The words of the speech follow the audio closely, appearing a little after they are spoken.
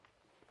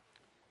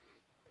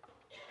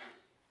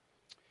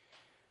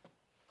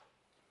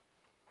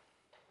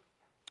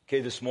Okay,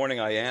 this morning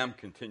I am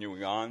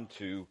continuing on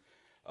to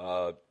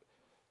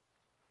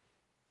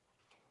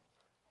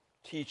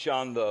teach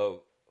on the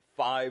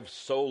 5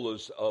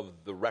 solas of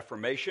the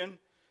Reformation,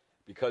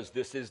 because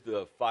this is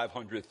the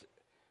 500th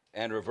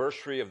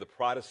anniversary of the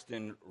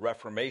Protestant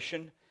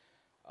Reformation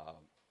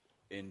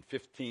in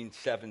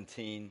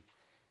 1517.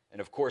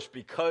 And of course,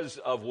 because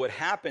of what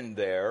happened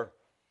there,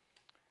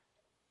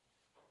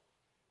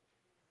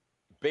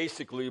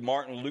 basically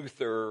Martin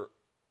Luther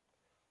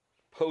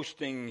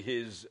posting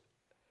his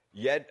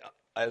yet,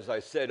 as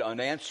I said,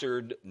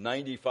 unanswered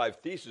 95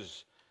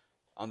 theses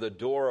on the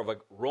door of a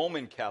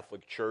Roman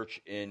Catholic church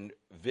in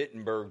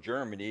Wittenberg,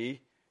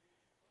 Germany,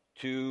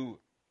 to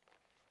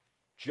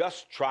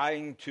just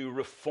trying to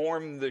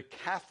reform the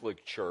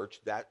Catholic Church.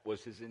 That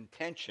was his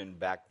intention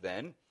back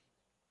then.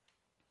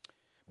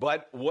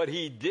 But what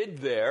he did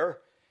there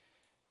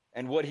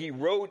and what he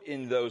wrote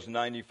in those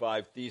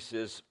 95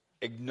 theses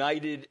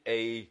ignited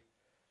a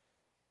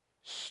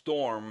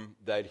storm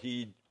that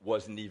he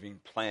wasn't even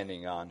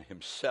planning on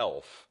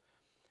himself.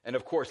 And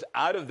of course,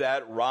 out of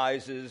that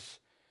rises,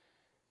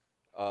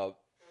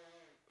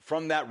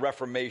 from that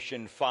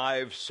Reformation,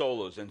 5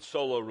 solas. And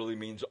solo really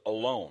means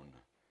alone.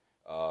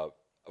 Of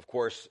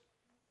course,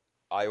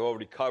 I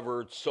already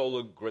covered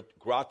sola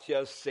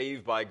gratia,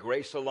 saved by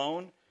grace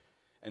alone.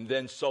 And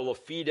then sola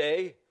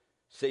fide,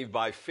 saved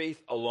by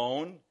faith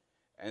alone.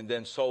 And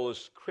then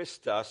solus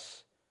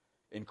Christus,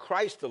 in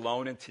Christ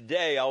alone. And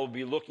today I will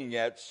be looking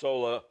at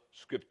sola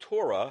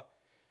scriptura,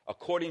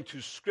 according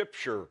to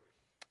Scripture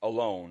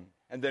alone.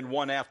 And then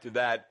one after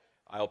that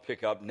I'll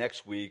pick up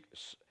next week,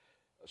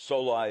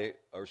 soli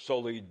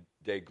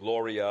Dei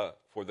gloria,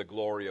 for the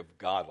glory of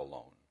God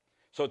alone.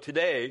 So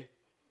today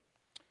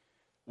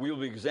we'll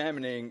be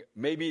examining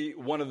maybe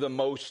one of the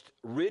most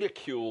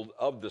ridiculed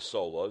of the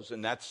solas,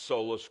 and that's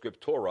sola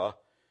scriptura,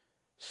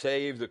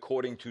 saved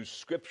according to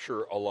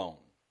Scripture alone.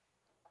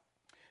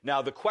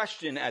 Now, the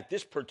question at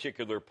this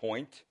particular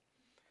point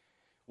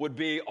would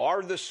be,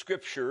 are the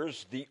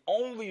Scriptures the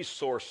only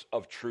source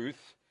of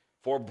truth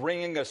for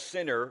bringing a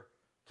sinner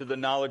to the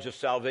knowledge of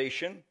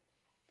salvation?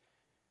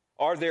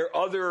 Are there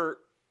other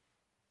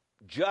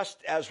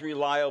just as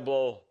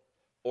reliable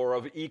or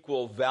of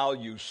equal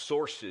value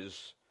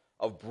sources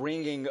of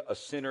bringing a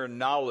sinner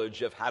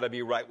knowledge of how to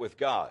be right with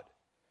God?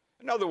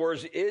 In other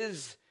words,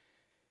 is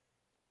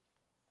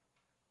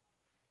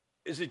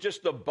it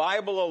just the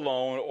Bible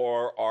alone,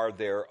 or are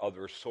there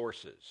other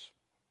sources?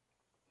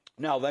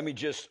 Now, let me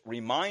just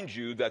remind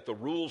you that the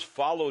rules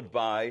followed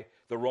by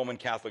the Roman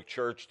Catholic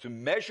Church to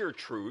measure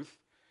truth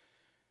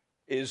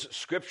is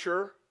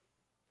Scripture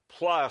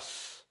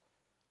plus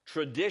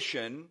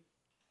tradition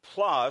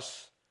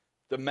plus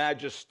the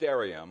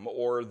magisterium,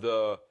 or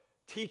the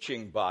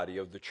teaching body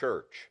of the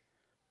church.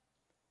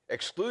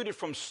 Excluded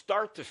from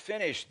start to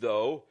finish,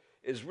 though,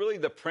 is really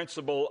the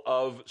principle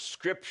of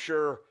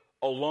Scripture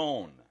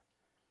alone.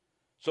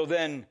 So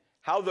then,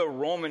 how the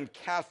Roman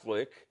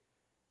Catholic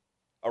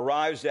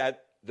arrives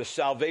at the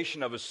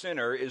salvation of a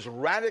sinner is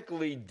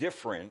radically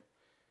different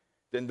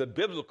than the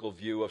biblical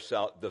view of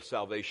the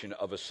salvation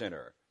of a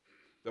sinner.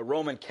 The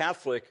Roman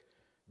Catholic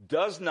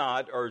does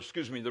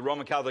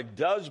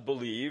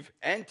believe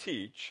and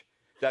teach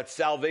that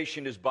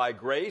salvation is by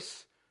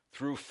grace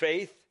through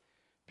faith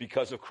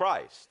because of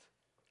Christ.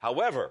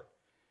 However,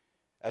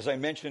 as I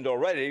mentioned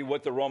already,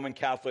 what the Roman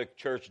Catholic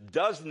Church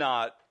does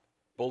not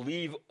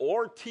believe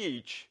or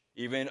teach,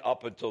 even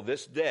up until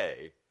this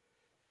day,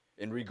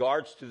 in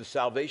regards to the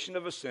salvation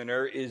of a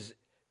sinner, is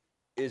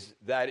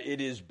that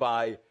it is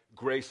by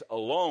grace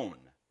alone,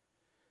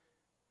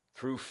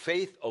 through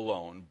faith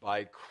alone,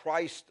 by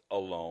Christ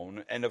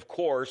alone, and of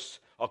course,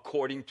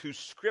 according to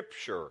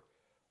Scripture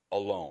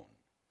alone.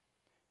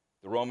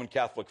 The Roman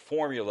Catholic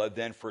formula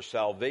then for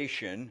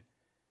salvation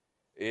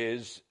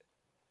is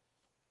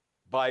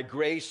by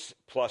grace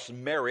plus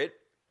merit,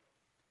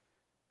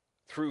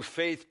 through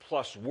faith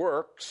plus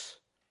works,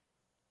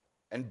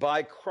 and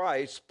by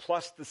Christ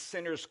plus the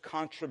sinner's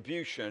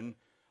contribution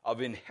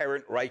of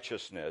inherent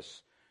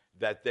righteousness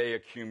that they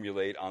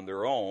accumulate on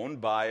their own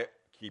by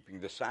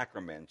keeping the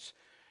sacraments.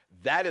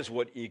 That is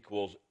what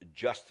equals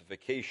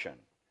justification.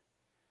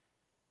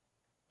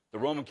 The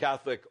Roman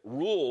Catholic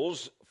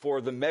rules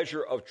for the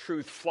measure of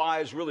truth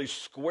flies really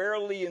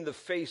squarely in the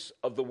face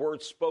of the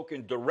word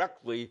spoken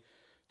directly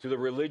to the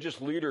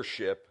religious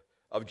leadership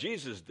of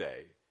Jesus'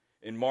 day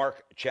in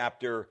Mark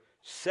chapter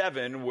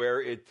 7,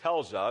 where it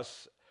tells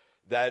us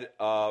that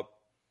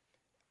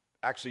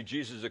actually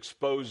Jesus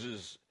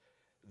exposes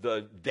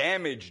the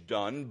damage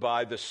done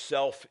by the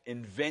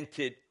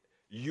self-invented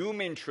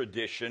human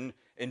tradition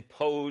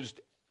imposed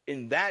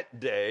in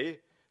that day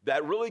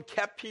that really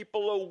kept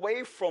people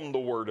away from the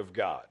Word of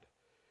God.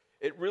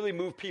 It really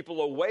moved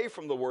people away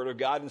from the Word of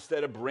God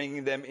instead of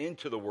bringing them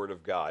into the Word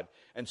of God.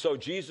 And so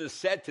Jesus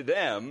said to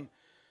them,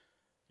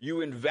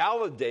 you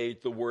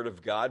invalidate the Word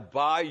of God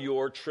by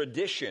your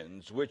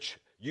traditions, which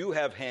you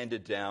have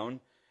handed down,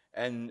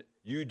 and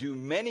you do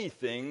many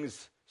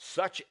things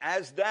such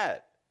as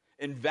that.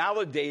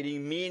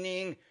 Invalidating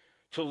meaning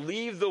to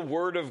leave the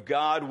Word of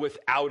God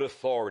without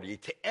authority,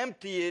 to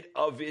empty it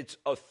of its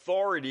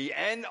authority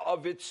and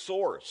of its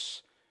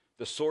source,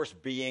 the source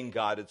being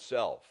God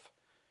itself.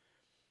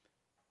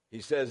 He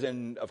says,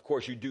 and of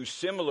course you do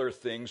similar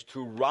things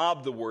to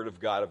rob the Word of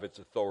God of its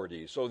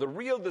authority. So the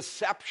real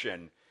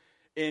deception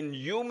in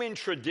human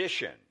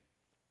tradition,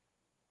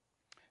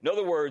 in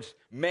other words,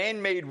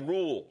 man-made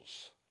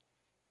rules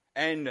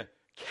and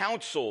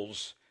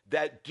counsels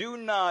that do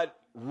not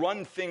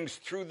run things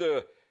through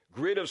the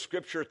grid of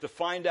Scripture to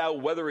find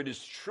out whether it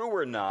is true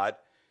or not,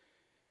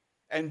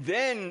 and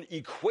then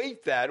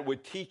equate that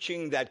with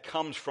teaching that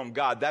comes from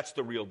God. That's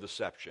the real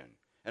deception.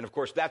 And of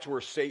course, that's where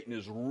Satan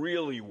is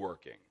really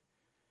working.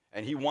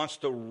 And he wants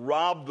to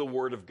rob the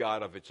Word of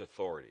God of its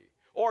authority.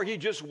 Or he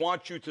just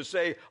wants you to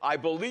say, I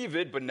believe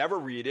it, but never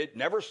read it,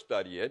 never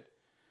study it.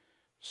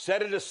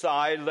 Set it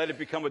aside, let it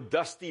become a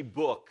dusty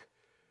book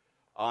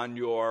on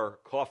your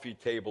coffee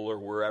table or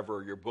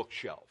wherever, your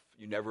bookshelf.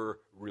 You never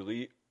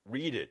really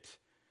read it.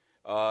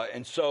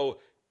 And so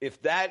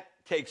if that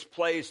takes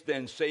place,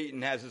 then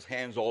Satan has his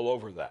hands all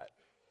over that.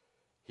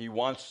 He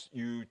wants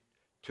you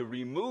to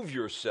remove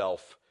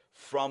yourself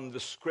from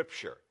the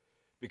Scripture.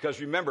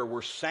 Because remember,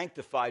 we're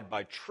sanctified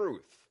by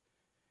truth.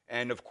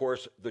 And of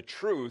course, the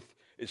truth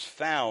is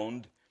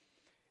found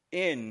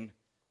in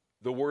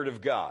the Word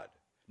of God.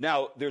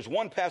 Now, there's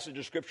one passage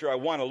of Scripture I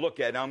want to look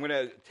at. Now, I'm going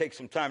to take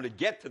some time to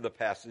get to the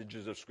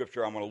passages of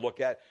Scripture I'm going to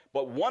look at.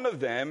 But one of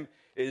them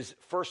is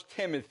 1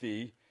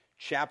 Timothy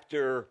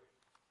chapter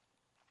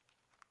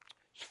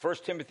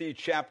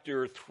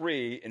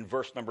 3 in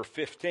verse number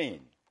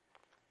 15.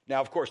 Now,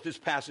 of course, this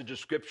passage of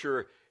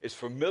Scripture is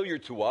familiar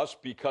to us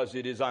because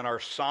it is on our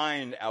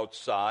sign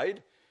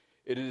outside.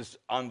 It is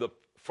on the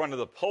front of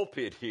the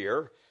pulpit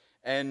here.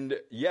 And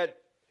yet,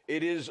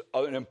 it is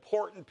an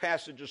important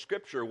passage of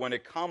Scripture when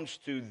it comes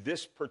to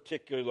this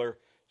particular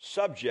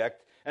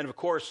subject. And of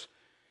course,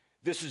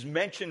 this is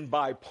mentioned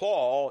by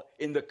Paul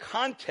in the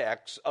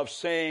context of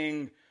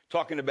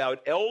talking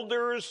about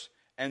elders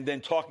and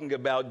then talking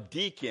about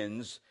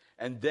deacons.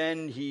 And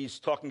then he's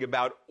talking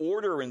about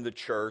order in the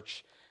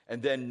church.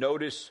 And then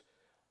notice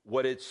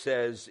what it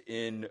says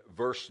in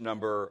verse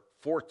number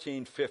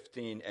 14,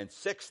 15, and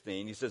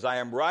 16. He says, I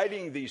am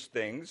writing these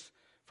things,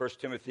 1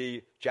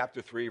 Timothy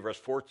chapter 3, verse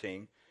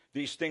 14,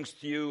 these things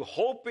to you,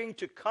 hoping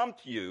to come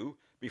to you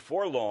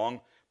before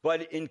long,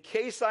 but in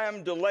case I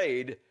am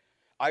delayed,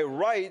 I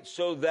write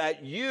so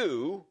that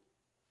you,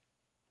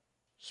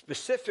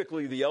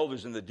 specifically the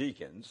elders and the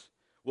deacons,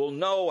 will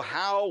know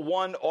how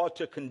one ought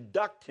to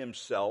conduct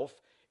himself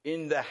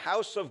in the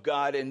house of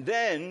God. And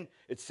then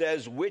it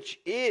says, which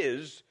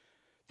is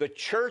the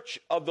church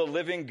of the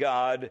living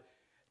God,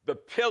 the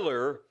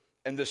pillar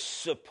and the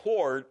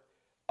support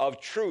of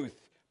truth.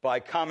 By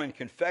common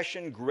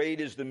confession, great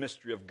is the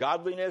mystery of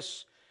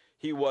godliness.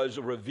 He was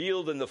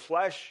revealed in the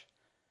flesh,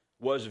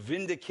 was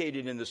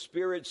vindicated in the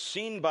spirit,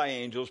 seen by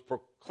angels,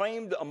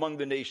 proclaimed among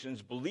the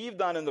nations,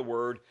 believed on in the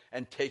word,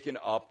 and taken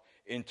up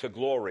into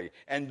glory.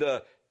 And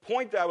the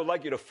point that I would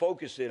like you to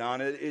focus in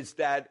on is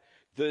that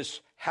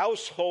this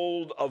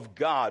household of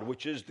God,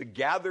 which is the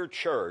gathered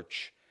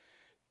church,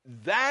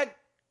 that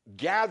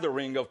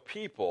gathering of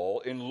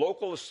people in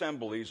local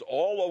assemblies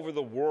all over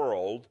the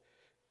world,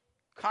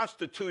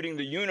 constituting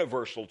the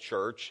universal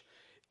church,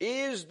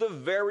 is the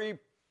very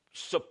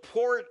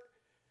support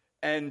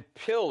and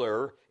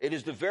pillar. It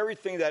is the very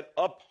thing that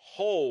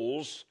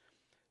upholds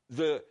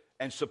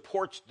and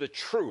supports the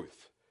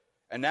truth,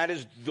 and that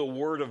is the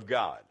Word of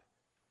God.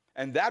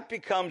 And that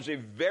becomes a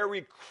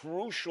very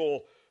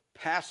crucial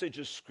passage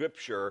of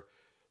Scripture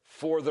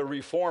for the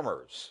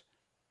reformers.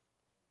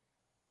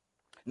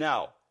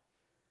 Now,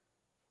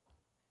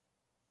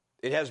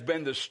 it has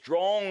been the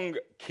strong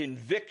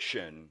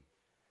conviction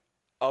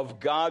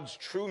of God's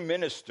true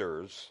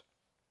ministers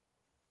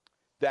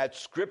that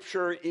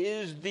Scripture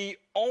is the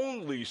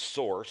only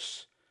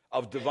source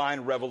of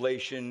divine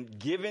revelation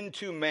given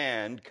to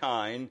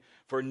mankind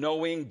for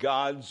knowing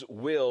God's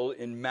will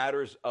in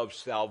matters of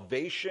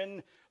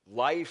salvation,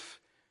 life,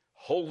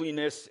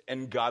 holiness,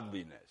 and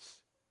godliness.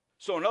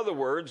 So in other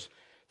words,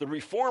 the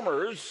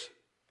reformers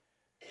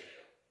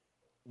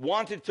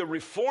wanted to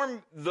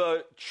reform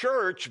the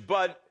church,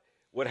 but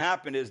what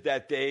happened is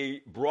that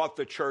they brought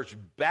the church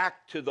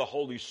back to the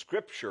Holy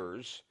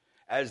Scriptures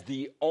as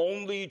the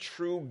only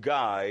true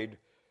guide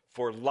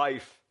for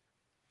life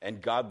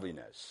and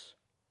godliness.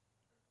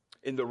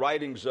 In the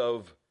writings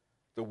of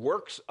the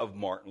works of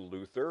Martin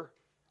Luther,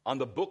 on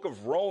the book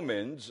of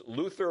Romans,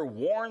 Luther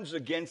warns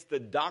against the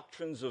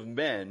doctrines of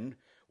men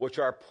which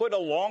are put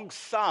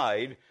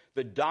alongside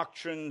the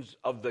doctrines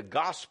of the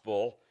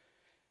gospel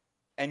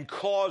and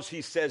cause,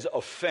 he says,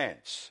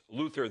 offense.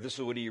 Luther, this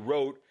is what he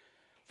wrote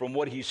from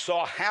what he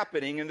saw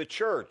happening in the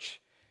church.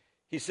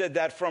 He said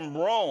that from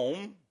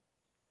Rome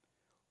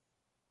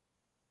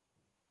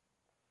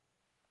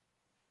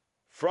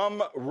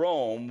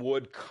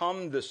would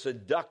come the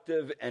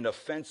seductive and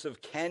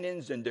offensive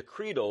canons and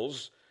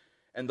decretals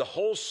and the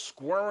whole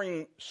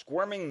squirming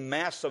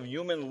mass of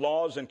human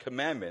laws and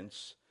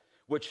commandments,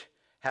 which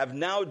have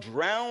now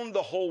drowned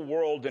the whole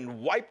world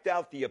and wiped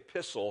out the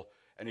epistle,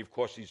 and of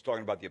course he's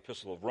talking about the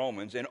epistle of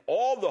Romans, and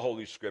all the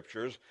Holy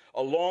Scriptures,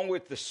 along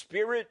with the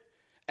Spirit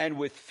and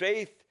with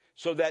faith,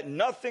 so that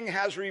nothing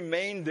has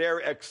remained there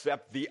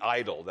except the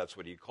idol. That's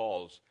what he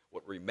calls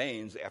what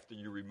remains after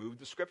you remove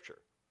the Scripture.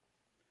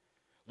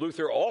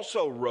 Luther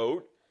also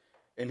wrote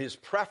in his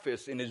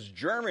preface, in his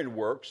German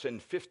works in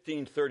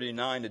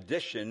 1539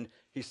 edition,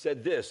 he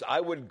said this: "I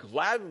would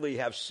gladly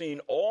have seen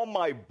all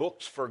my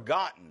books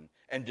forgotten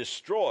and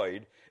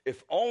destroyed,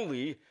 if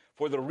only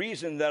for the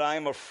reason that I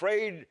am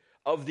afraid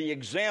of the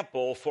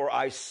example, for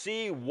I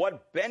see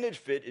what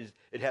benefit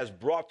it has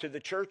brought to the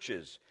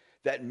churches,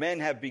 that men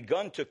have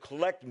begun to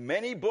collect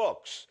many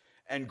books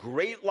and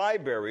great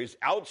libraries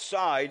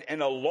outside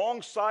and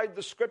alongside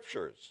the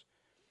Scriptures,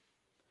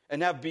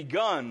 and have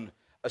begun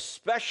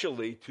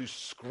especially to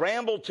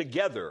scramble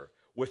together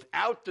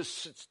without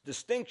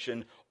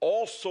distinction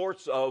all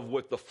sorts of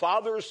what the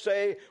fathers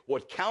say,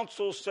 what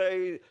councils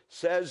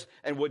says,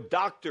 and what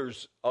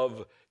doctors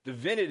of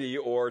divinity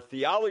or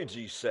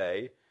theology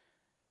say.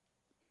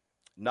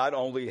 Not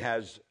only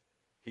has,"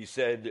 he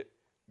said,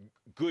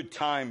 "good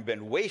time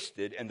been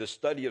wasted and the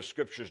study of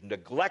Scriptures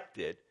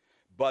neglected,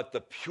 but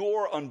the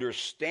pure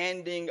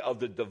understanding of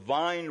the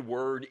divine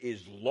word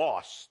is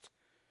lost,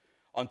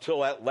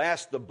 until at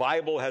last the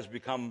Bible has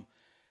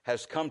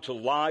come to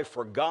lie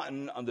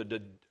forgotten under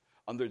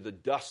the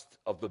dust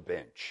of the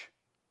bench."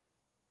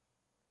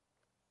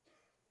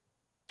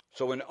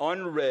 So an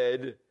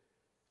unread,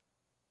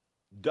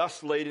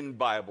 dust-laden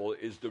Bible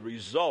is the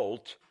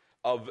result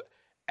of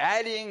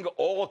adding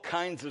all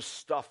kinds of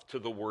stuff to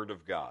the Word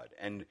of God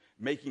and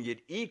making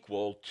it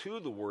equal to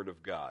the Word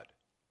of God.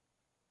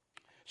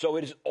 So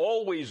it is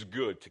always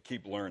good to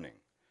keep learning,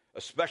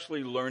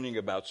 especially learning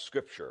about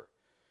Scripture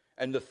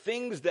and the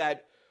things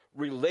that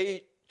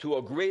relate to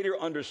a greater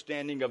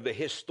understanding of the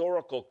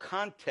historical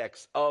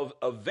context of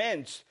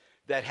events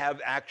that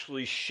have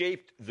actually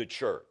shaped the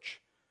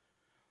church.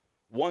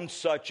 One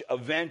such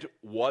event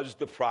was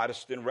the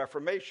Protestant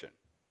Reformation.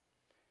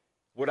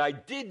 What I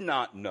did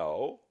not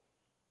know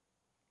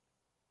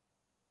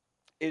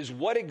is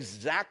what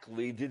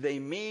exactly did they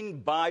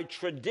mean by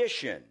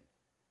tradition?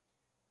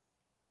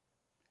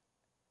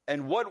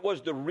 And what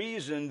was the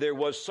reason there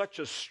was such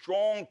a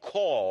strong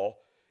call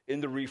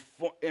in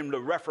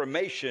the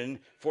Reformation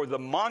for the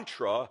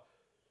mantra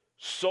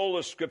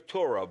sola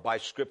scriptura, by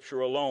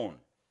Scripture alone?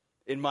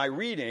 In my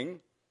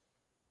reading,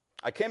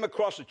 I came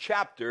across a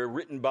chapter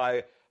written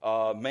by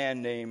a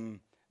man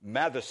named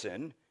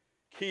Mattheson,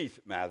 Keith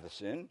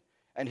Mattheson,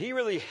 and he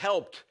really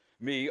helped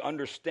me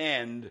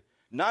understand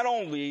not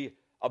only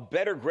a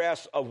better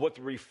grasp of what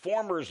the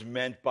Reformers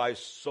meant by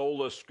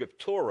sola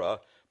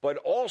scriptura, but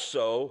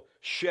also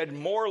shed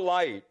more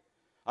light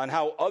on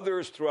how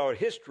others throughout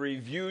history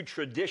viewed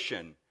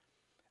tradition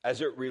as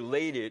it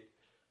related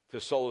to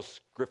sola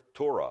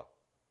scriptura.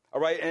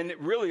 All right, and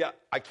really,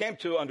 I came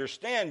to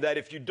understand that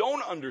if you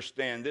don't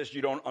understand this,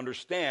 you don't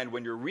understand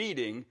when you're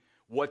reading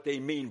what they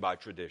mean by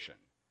tradition.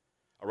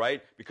 All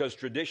right, because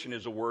tradition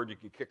is a word you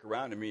can kick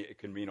around and it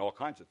can mean all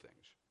kinds of things.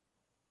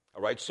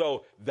 All right,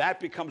 so that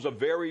becomes a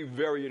very,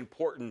 very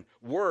important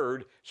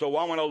word. So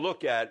I want to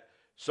look at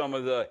some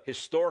of the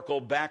historical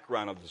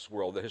background of this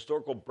world, the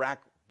historical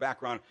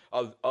background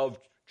of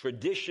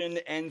tradition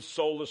and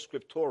sola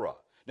scriptura.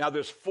 Now,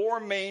 there's four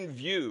main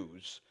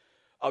views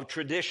of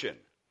tradition.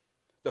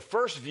 The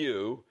first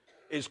view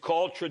is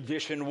called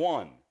Tradition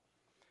 1.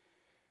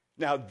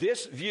 Now,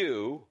 this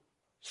view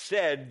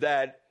said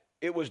that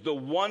it was the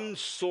one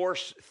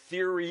source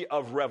theory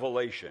of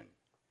revelation,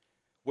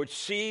 which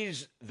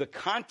sees the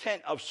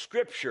content of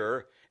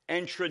Scripture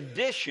and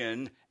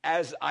tradition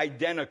as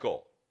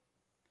identical.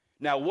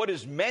 Now, what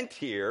is meant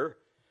here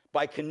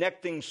by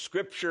connecting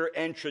Scripture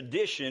and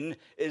tradition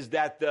is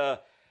that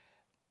the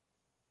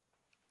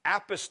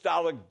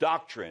apostolic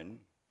doctrine,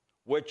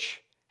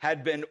 which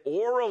had been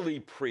orally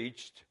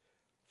preached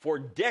for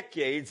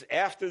decades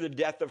after the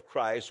death of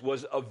Christ,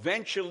 was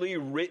eventually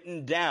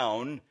written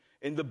down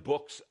in the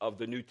books of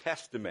the New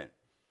Testament.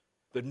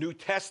 The New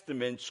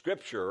Testament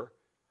Scripture,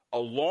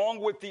 along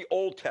with the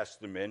Old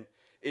Testament,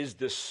 is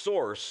the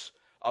source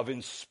of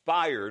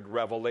inspired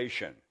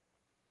revelation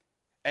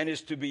and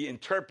is to be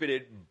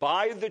interpreted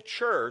by the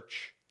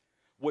church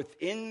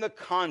within the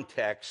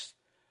context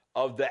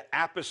of the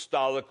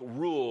apostolic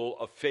rule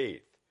of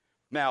faith.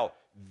 Now,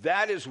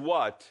 that is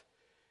what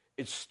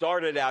it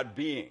started out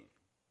being.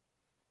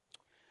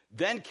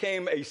 Then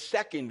came a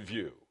second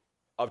view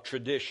of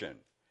tradition.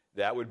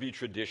 That would be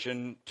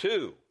Tradition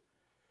 2.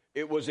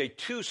 It was a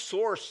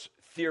two-source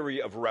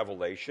theory of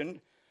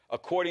revelation.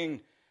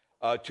 According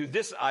to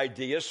this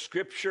idea,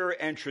 Scripture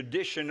and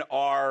tradition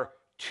are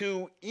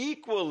two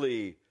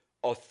equally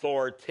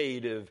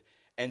authoritative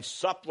and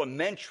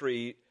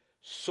supplementary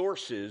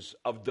sources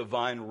of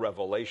divine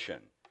revelation.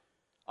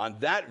 On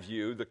that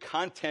view, the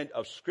content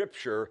of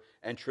Scripture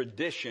and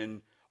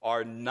tradition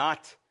are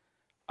not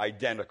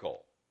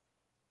identical.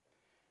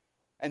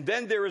 And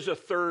then there is a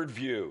third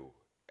view,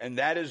 and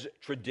that is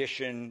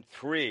tradition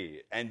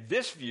 3. And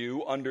this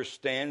view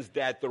understands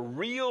that the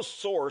real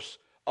source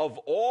of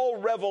all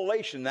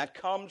revelation that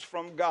comes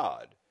from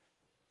God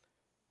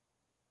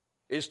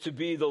is to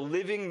be the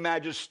living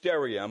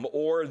magisterium,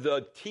 or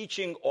the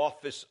teaching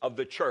office of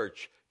the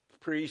church,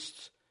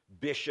 priests,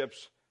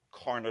 bishops,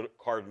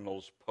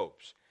 cardinals,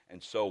 popes,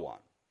 and so on.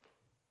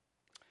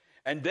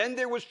 And then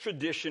there was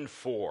tradition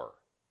 4,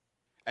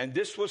 and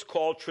this was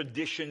called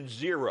tradition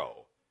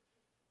 0.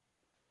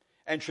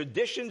 And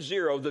tradition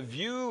 0,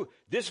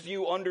 this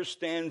view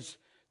understands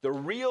the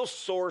real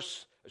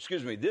source,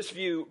 this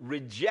view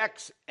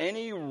rejects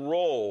any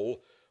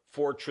role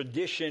for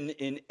tradition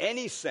in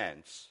any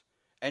sense,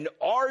 and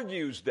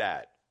argues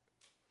that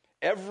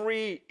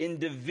every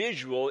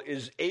individual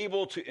is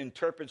able to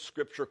interpret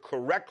Scripture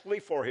correctly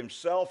for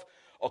himself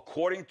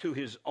according to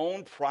his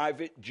own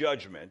private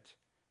judgment.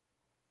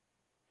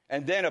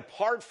 And then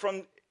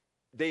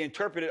they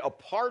interpret it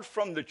apart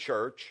from the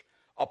church,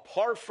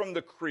 apart from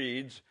the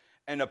creeds,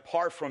 and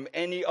apart from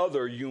any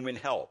other human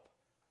help.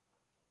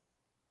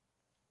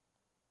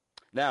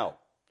 Now,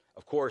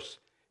 of course,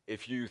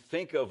 if you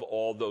think of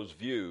all those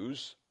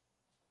views,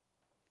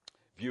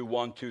 view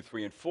 1, 2,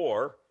 3, and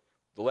 4,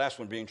 the last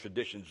one being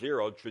tradition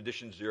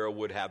 0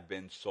 would have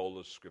been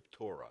sola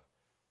scriptura.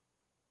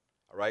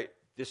 All right?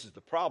 This is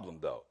the problem,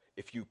 though.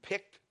 If you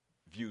picked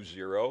view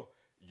 0,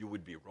 you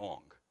would be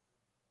wrong.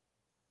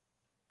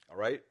 All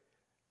right?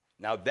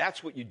 Now,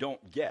 that's what you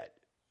don't get.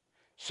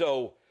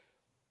 So,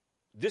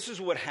 this is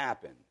what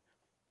happened.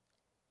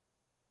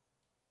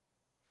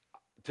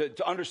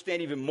 To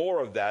understand even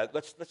more of that,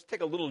 let's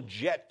take a little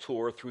jet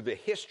tour through the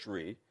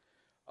history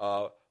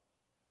of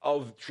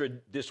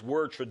this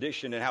word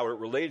tradition and how it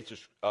related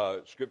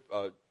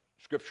to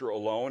Scripture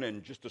alone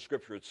and just the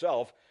Scripture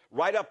itself,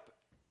 right up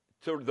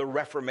to the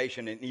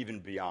Reformation and even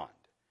beyond.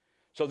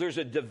 So there's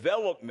a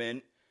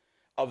development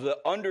of the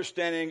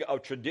understanding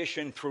of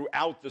tradition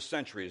throughout the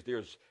centuries.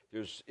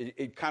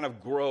 It kind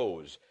of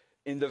grows.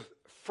 In the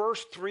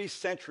first 3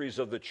 centuries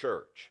of the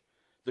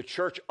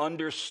church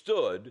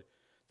understood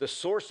the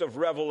source of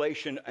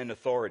revelation and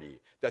authority,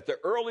 that the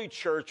early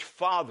church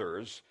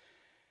fathers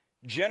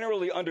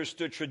generally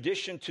understood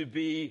tradition to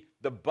be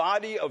the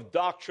body of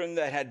doctrine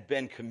that had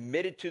been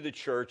committed to the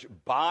church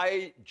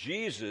by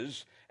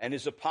Jesus and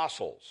his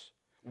apostles,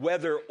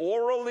 whether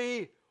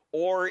orally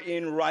or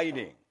in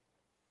writing.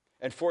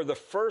 And for the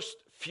first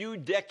few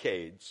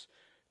decades,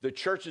 the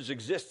church's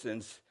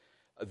existence,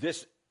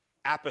 this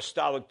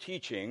apostolic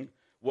teaching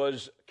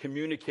was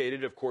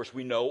communicated, of course,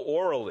 we know,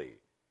 orally.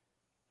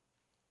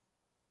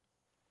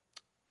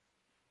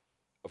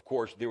 Of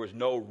course, there was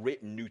no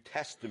written New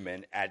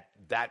Testament at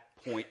that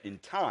point in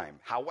time.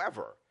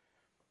 However,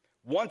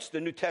 once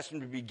the New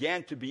Testament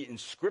began to be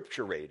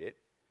inscripturated,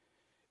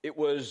 it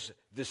was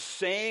the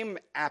same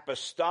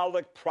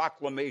apostolic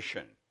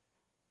proclamation.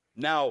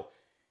 Now,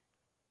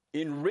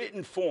 in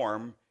written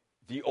form,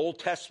 the Old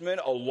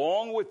Testament,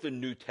 along with the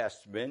New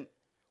Testament,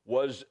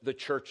 was the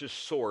church's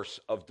source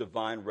of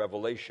divine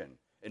revelation.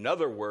 In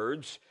other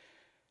words,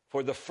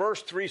 for the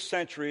first 3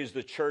 centuries,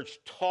 the church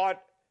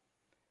taught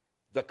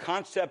the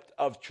concept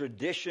of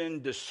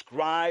tradition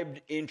described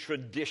in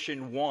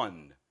tradition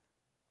 1.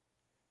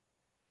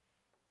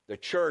 The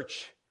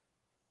church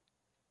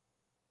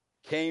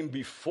came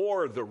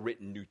before the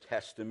written New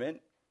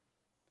Testament,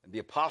 and the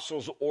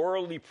apostles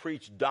orally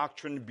preached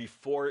doctrine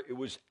before it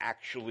was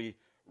actually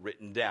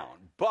written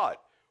down.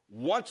 But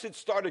once it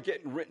started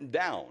getting written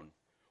down,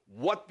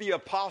 what the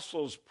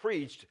apostles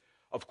preached,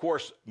 of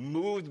course,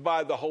 moved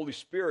by the Holy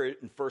Spirit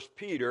in 1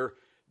 Peter,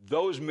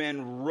 those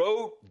men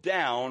wrote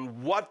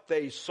down what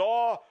they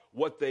saw,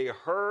 what they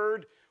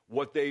heard,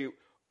 what they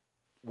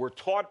were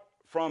taught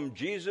from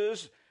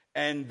Jesus,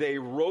 and they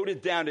wrote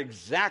it down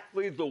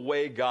exactly the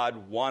way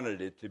God wanted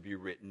it to be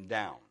written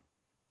down.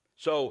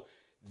 So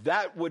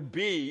that would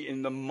be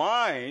in the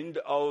mind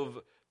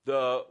of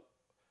the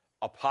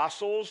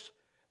apostles,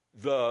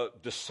 the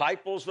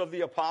disciples of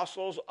the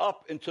apostles,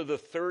 up into the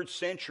 3rd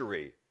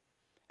century.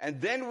 And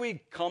then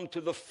we come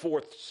to the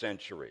 4th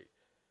century.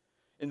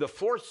 In the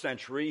 4th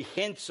century,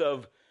 hints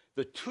of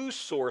the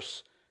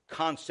two-source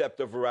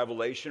concept of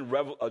revelation,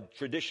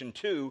 tradition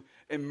 2,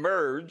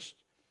 emerged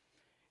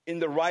in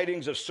the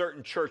writings of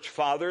certain church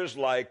fathers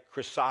like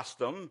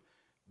Chrysostom,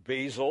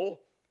 Basil,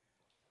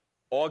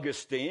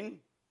 Augustine.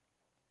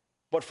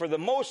 But for the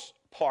most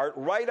part,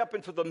 right up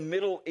into the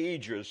Middle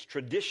Ages,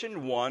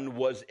 tradition 1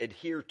 was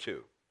adhered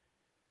to.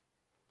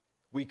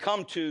 We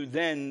come to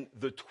then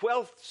the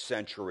 12th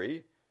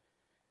century,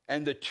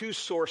 and the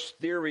two-source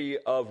theory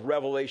of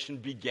revelation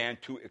began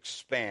to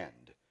expand.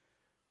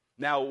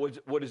 Now,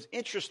 what is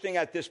interesting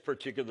at this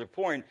particular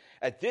point,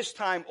 at this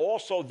time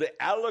also the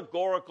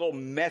allegorical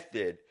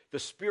method, the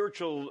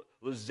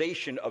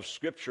spiritualization of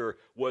Scripture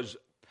was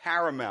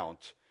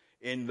paramount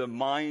in the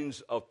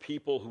minds of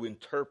people who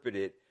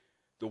interpreted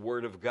the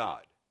Word of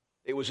God.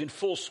 It was in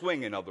full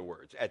swing, in other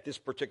words, at this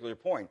particular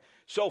point.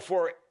 So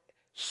for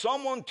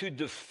someone to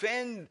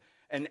defend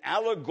an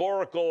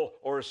allegorical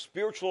or a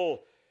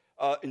spiritual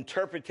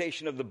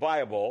interpretation of the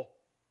Bible,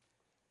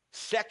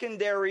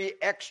 secondary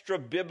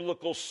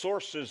extra-biblical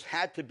sources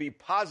had to be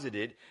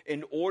posited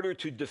in order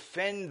to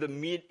defend the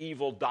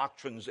medieval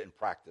doctrines and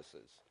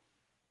practices.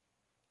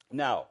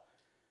 Now,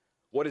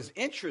 what is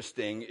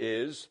interesting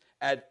is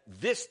at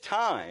this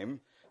time,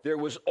 there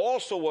was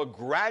also a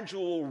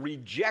gradual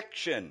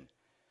rejection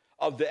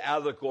of the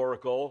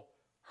allegorical,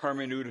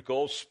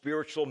 hermeneutical,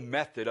 spiritual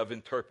method of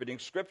interpreting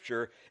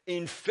Scripture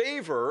in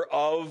favor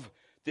of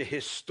the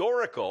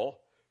historical,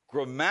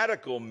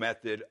 grammatical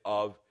method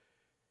of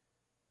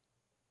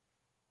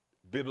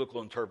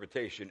biblical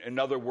interpretation. In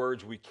other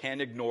words, we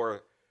can't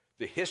ignore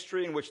the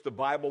history in which the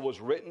Bible was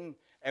written,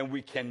 and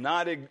we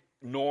cannot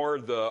ignore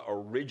the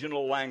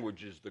original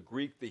languages, the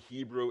Greek, the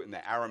Hebrew, and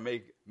the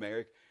Aramaic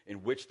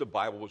in which the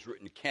Bible was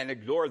written. You can't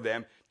ignore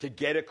them to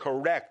get a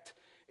correct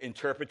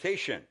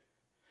interpretation.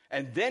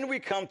 And then we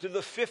come to the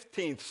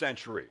 15th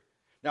century.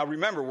 Now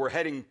remember, we're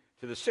heading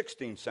to the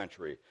 16th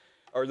century,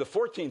 or the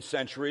 14th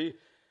century.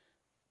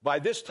 By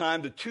this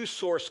time, the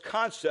two-source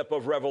concept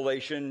of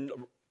revelation,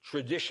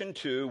 tradition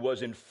 2,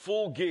 was in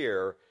full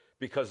gear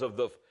because of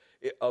the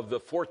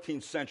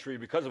 14th century,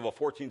 because of a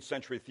 14th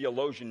century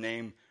theologian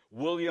named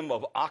William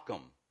of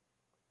Ockham.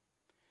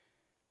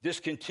 This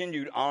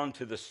continued on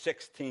to the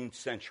 16th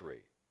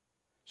century.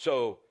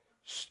 So,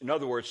 in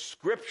other words,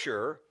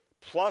 Scripture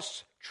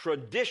plus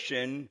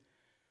tradition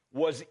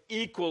was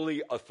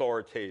equally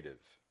authoritative.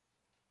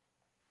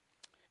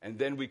 And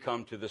then we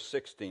come to the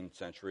 16th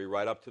century,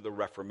 right up to the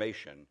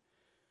Reformation.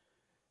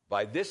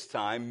 By this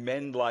time,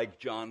 men like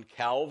John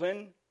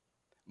Calvin,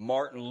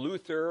 Martin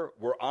Luther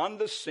were on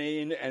the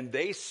scene, and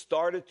they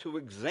started to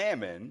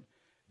examine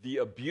the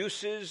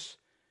abuses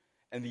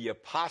and the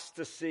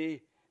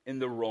apostasy in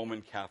the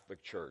Roman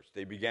Catholic Church.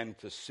 They began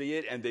to see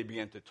it, and they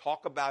began to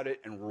talk about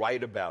it and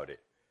write about it.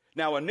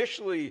 Now,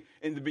 initially,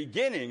 in the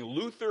beginning,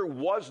 Luther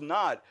was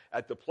not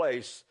at the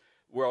place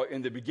where,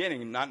 in the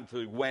beginning, not until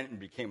he went and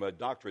became a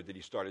doctorate that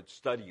he started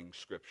studying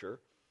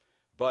Scripture.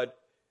 But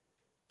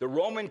the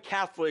Roman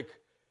Catholic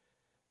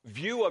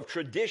view of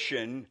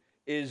tradition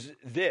is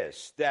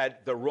this,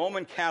 that the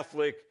Roman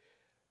Catholics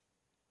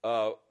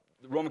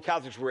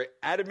were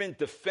adamant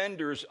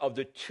defenders of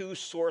the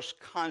two-source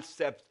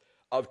concept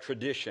of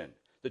tradition.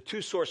 The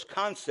two-source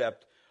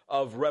concept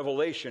of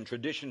revelation,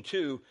 tradition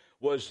 2,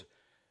 was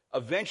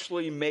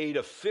eventually made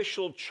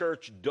official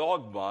church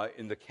dogma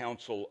in the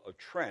Council of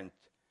Trent.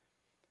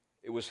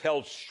 It was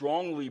held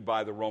strongly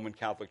by the Roman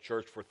Catholic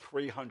Church for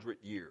 300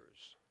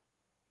 years.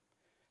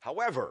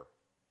 However,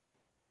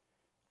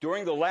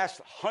 during the last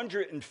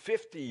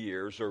 150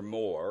 years or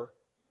more,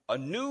 a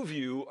new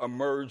view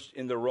emerged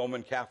in the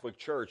Roman Catholic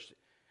Church,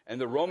 and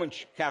the Roman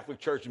Catholic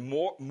Church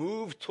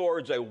moved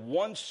towards a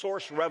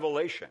one-source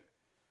revelation.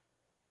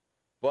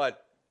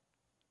 But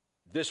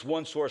this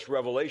one-source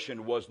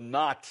revelation was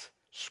not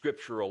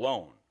Scripture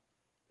alone.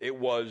 It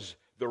was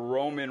the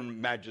Roman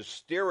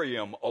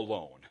magisterium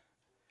alone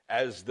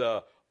as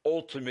the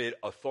ultimate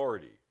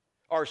authority.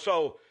 Or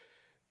so,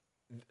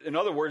 in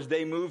other words,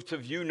 they moved to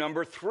view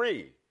number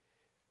 3.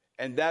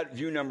 And that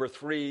view number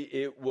 3,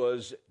 it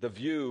was the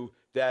view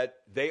that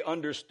they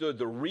understood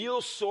the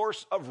real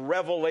source of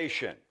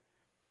revelation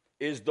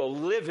is the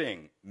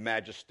living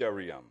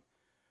magisterium,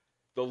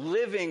 the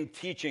living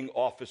teaching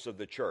office of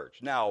the church.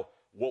 Now,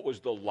 what was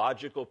the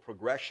logical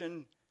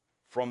progression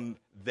from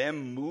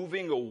them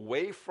moving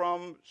away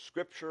from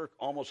Scripture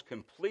almost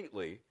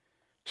completely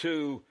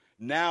to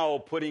now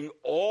putting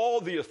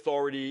all the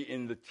authority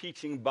in the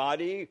teaching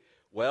body?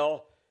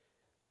 Well,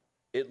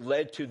 it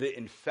led to the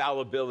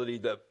infallibility,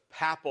 the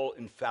papal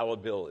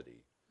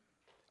infallibility.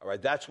 All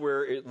right, that's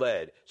where it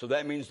led. So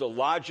that means the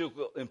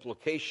logical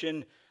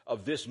implication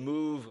of this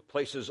move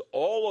places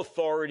all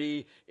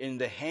authority in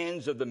the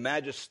hands of the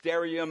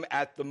magisterium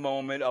at the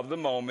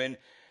moment,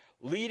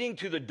 leading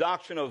to the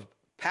doctrine of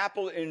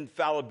papal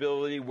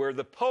infallibility, where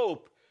the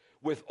Pope,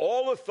 with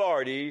all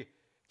authority,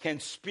 can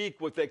speak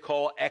what they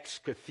call ex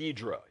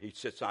cathedra. He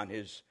sits on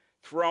his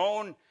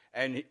throne,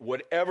 and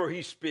whatever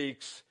he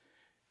speaks,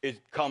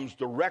 it comes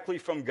directly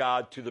from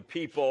God to the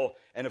people.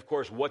 And of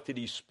course, what did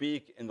he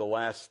speak in the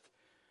last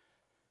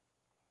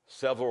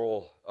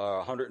several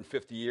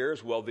 150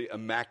 years? Well, the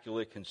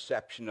Immaculate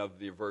Conception of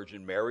the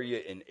Virgin Mary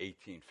in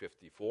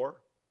 1854.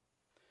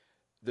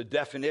 The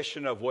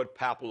definition of what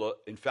papal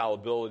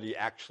infallibility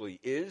actually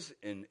is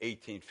in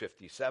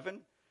 1857.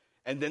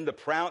 And then the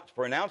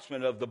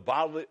pronouncement of the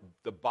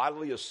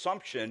bodily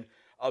assumption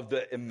of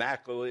the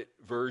Immaculate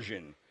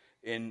Virgin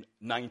in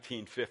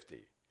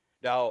 1950.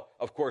 Now,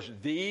 of course,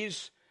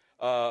 this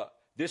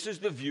is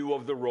the view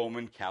of the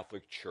Roman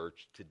Catholic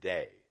Church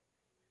today.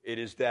 It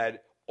is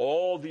that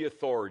all the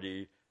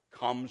authority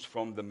comes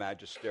from the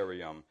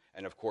magisterium,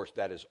 and of course,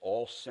 that is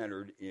all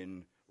centered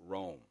in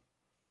Rome.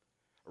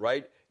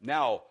 Right?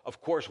 Now,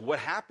 of course, what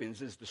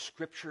happens is the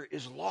Scripture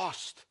is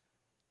lost.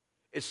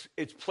 It's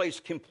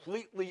placed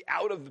completely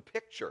out of the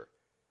picture.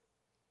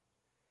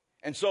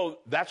 And so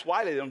that's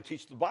why they don't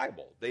teach the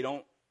Bible. They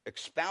don't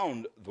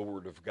expound the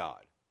Word of God.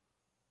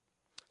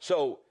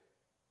 So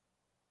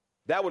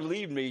that would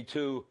lead me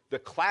to the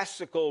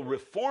classical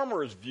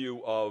reformers'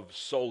 view of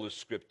sola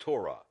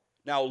scriptura.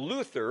 Now,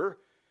 Luther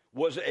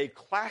was a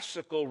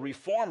classical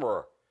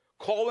reformer,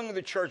 calling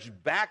the church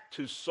back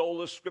to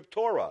sola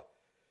scriptura,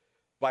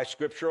 by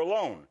Scripture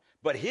alone.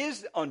 But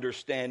his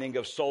understanding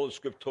of sola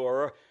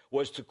scriptura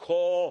was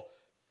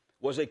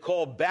a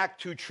call back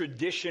to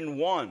tradition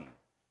one,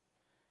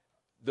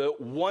 the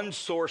one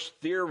source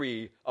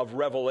theory of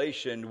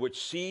revelation,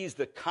 which sees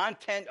the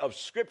content of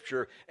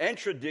Scripture and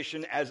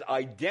tradition as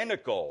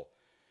identical,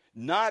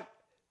 not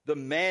the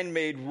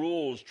man-made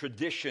rules,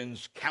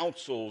 traditions,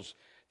 councils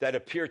that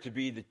appear to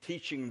be the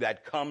teaching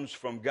that comes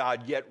from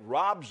God, yet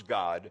robs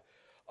God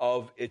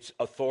of its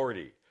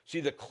authority. See,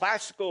 the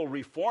classical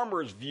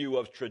reformers' view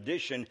of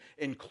tradition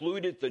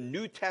included the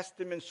New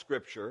Testament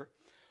Scripture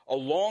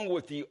along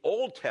with the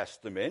Old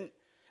Testament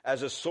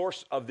as a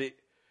source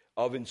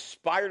of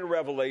inspired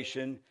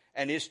revelation,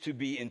 and is to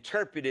be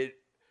interpreted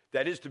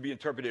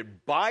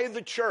by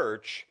the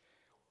church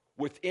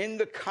within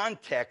the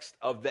context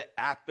of the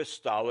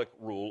apostolic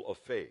rule of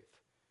faith.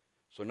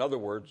 So in other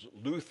words,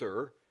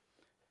 Luther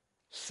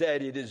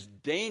said it is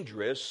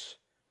dangerous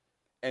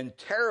and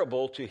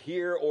terrible to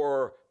hear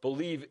or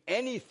believe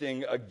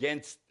anything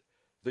against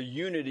the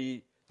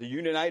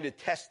united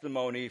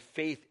testimony,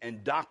 faith,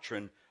 and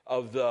doctrine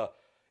of the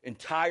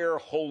entire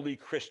holy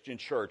Christian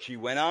church. He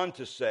went on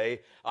to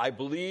say, I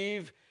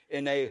believe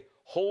in a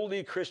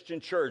holy Christian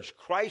church,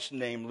 Christ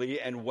namely,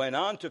 and went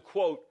on to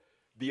quote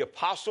the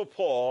Apostle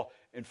Paul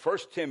in 1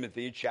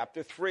 Timothy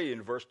chapter 3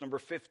 and verse number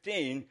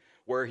 15,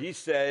 where he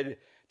said,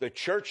 the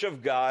church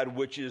of God,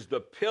 which is the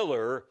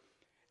pillar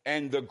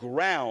and the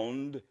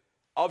ground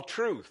of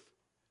truth.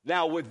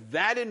 Now, with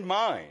that in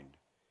mind,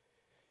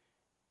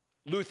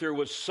 Luther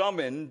was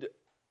summoned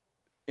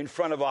in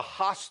front of a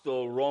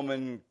hostile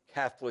Roman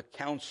Catholic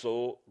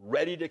council,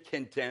 ready to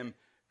condemn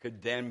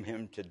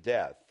him to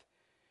death.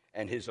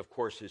 And his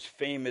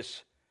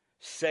famous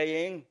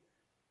saying,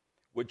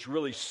 which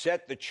really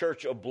set the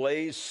church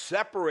ablaze,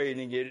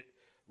 separating it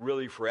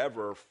really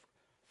forever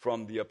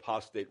from the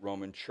apostate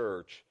Roman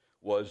church,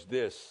 was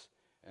this,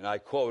 and I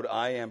quote,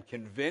 I am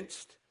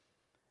convinced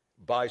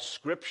by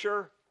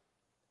Scripture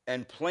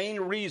and plain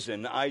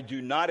reason I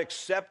do not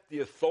accept the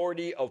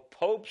authority of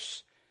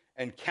popes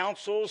and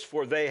councils,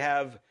 for they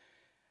have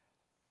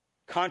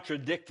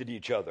contradicted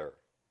each other.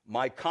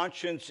 My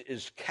conscience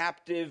is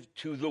captive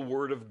to the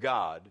word of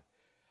God.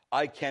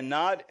 I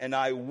cannot and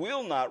I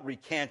will not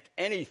recant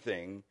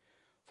anything,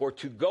 for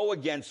to go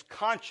against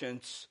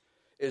conscience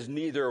is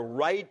neither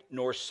right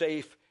nor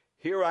safe.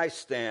 Here I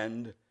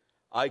stand.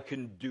 I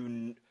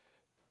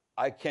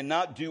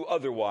cannot do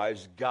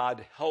otherwise.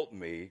 God help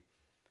me.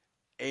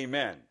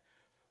 Amen.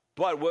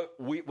 But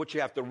what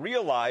you have to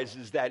realize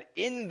is that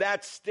in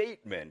that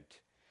statement,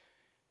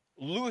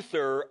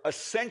 Luther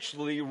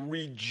essentially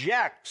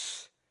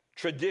rejects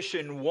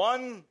tradition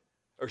 1,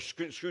 or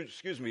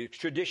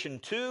tradition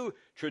 2,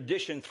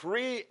 tradition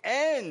 3,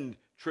 and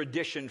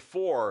tradition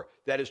 4,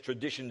 that is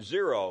tradition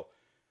 0,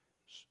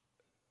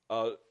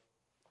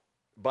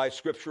 by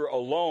Scripture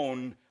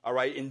alone, all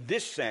right, in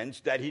this sense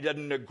that he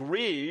doesn't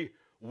agree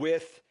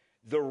with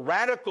the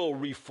radical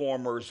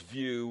reformers'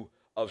 view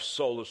of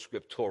sola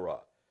scriptura,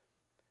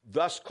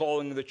 thus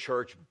calling the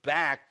church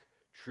back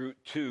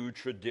to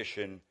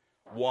tradition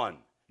 1.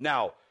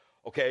 Now,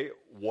 okay,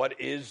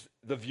 what is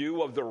the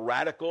view of the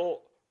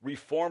radical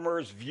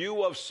reformers'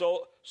 view of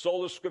sola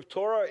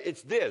scriptura?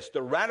 It's this.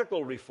 The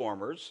radical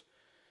reformers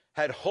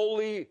had a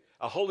wholly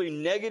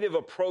negative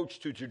approach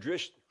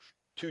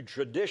to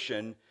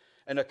tradition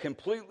and a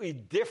completely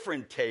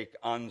different take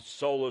on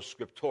sola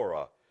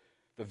scriptura.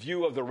 The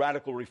view of the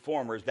radical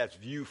reformers, that's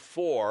view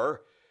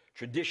 4,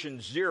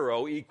 tradition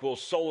 0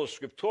 equals sola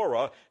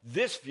scriptura.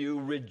 This view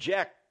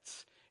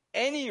rejects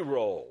any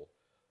role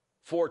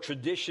for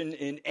tradition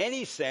in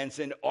any sense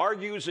and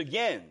argues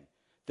again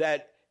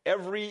that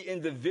every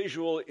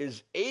individual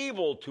is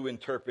able to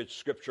interpret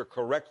Scripture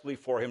correctly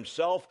for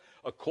himself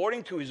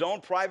according to his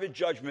own private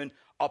judgment,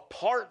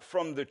 apart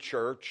from the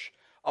church,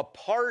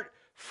 apart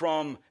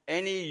from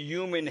any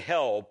human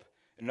help.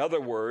 In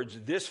other words,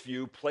 this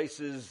view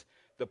places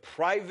the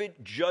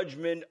private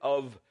judgment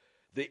of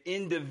the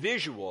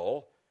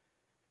individual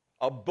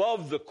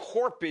above the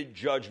corporate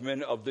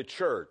judgment of the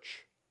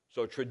church.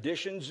 So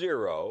tradition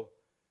 0,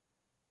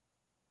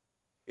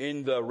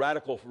 in the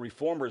radical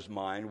reformer's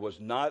mind, was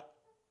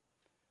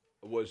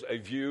a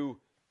view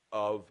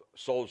of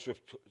sola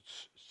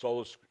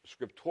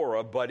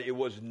scriptura, but it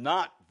was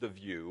not the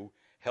view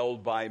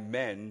held by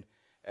men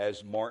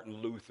as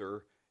Martin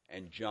Luther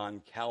and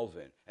John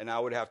Calvin. And I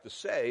would have to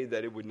say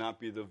that it would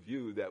not be the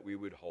view that we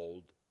would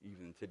hold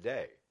even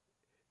today,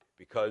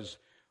 because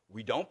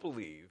we don't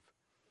believe,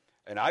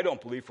 and I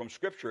don't believe from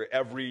Scripture,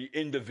 every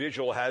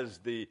individual has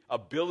the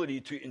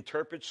ability to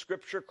interpret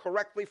Scripture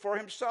correctly for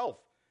himself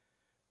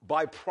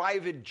by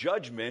private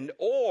judgment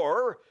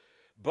or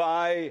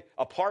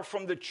apart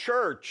from the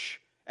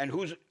church and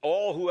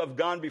all who have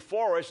gone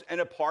before us,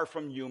 and apart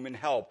from human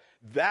help.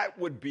 That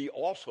would be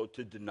also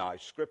to deny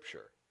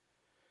Scripture.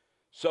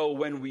 So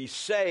when we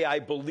say, I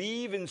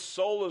believe in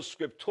sola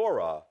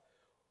scriptura,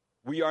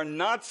 we are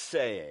not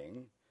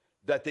saying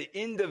that the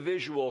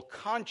individual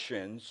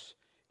conscience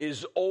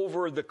is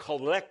over the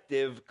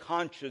collective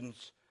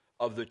conscience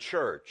of the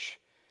church.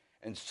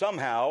 And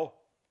somehow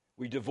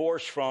we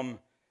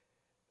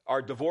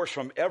are divorced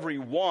from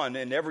everyone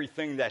and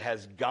everything that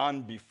has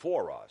gone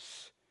before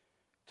us.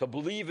 To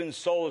believe in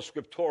sola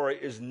scriptura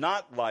is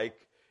not like,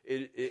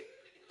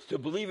 to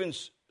believe in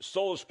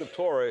sola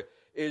scriptura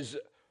is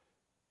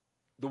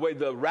the way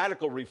the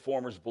radical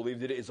reformers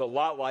believed it, is a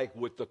lot like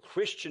with the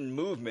Christian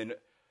movement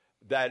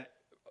that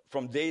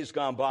from days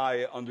gone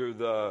by under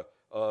the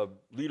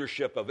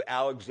leadership of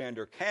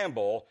Alexander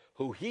Campbell,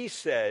 who he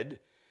said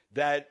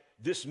that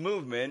this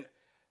movement,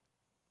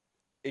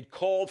 it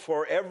called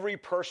for every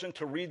person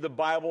to read the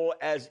Bible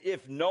as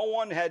if no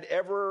one had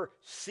ever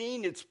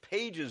seen its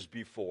pages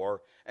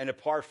before, and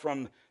apart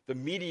from the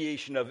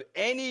mediation of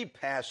any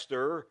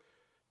pastor,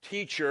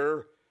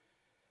 teacher,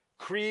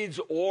 creeds,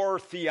 or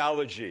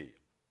theology.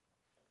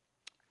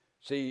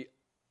 See,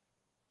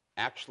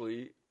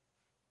 actually,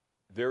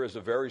 there is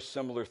a very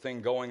similar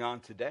thing going on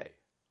today.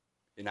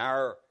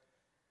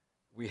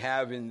 We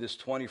have in this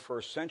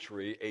 21st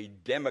century a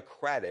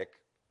democratic,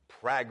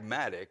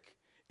 pragmatic,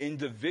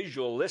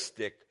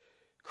 individualistic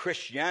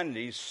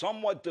Christianity,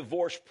 somewhat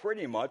divorced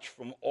pretty much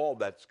from all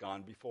that's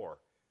gone before.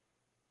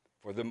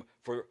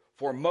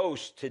 For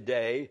most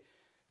today,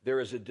 there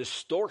is a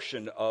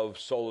distortion of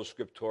sola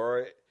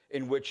scriptura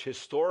in which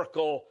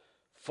historical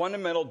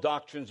fundamental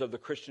doctrines of the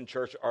Christian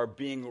church are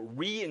being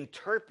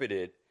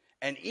reinterpreted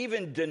and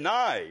even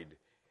denied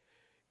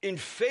in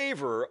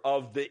favor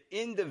of the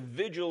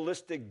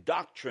individualistic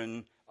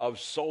doctrine of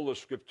sola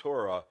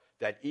scriptura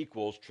that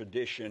equals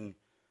tradition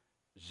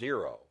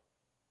zero.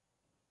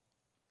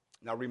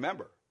 Now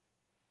remember,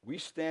 we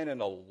stand in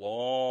a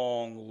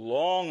long,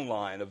 long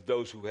line of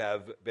those who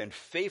have been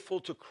faithful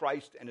to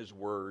Christ and his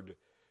word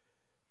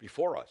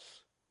before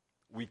us.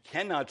 We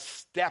cannot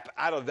step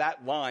out of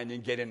that line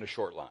and get in a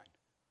short line.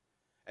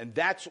 And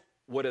that's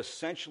what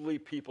essentially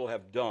people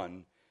have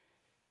done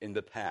in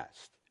the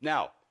past.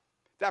 Now,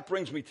 that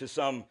brings me to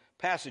some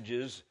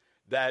passages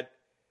that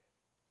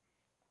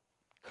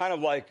kind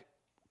of like,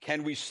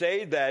 can we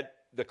say that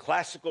the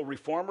classical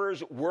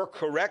reformers were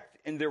correct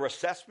in their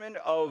assessment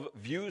of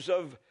views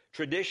of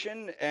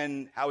tradition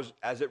and how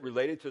as it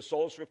related to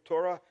sola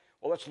scriptura?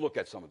 Well, let's look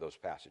at some of those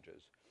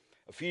passages.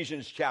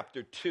 Ephesians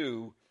chapter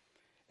 2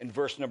 and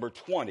verse number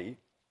 20.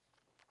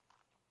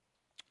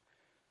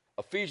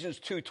 Ephesians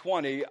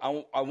 2:20,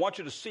 I want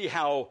you to see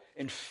how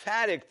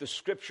emphatic the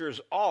scriptures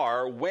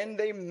are when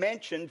they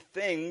mention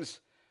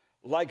things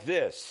like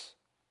this.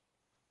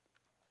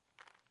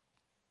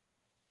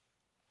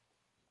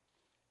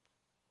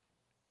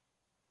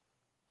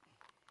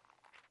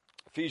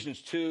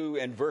 Ephesians 2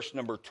 and verse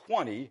number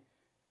 20,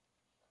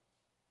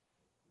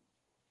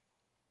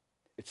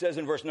 it says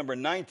in verse number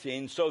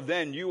 19, so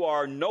then you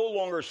are no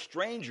longer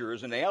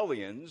strangers and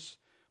aliens,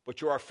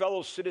 but you are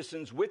fellow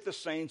citizens with the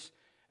saints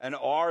and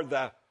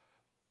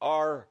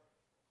are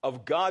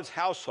of God's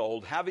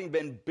household, having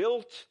been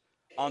built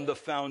on the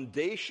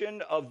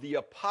foundation of the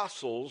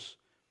apostles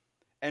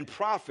and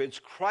prophets,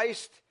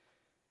 Christ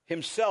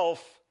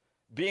himself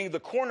being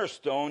the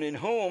cornerstone, in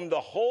whom the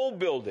whole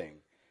building,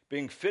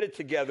 being fitted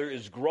together,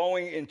 is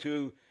growing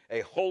into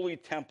a holy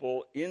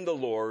temple in the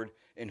Lord,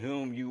 in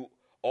whom you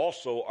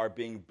also are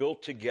being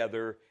built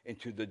together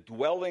into the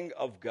dwelling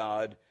of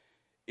God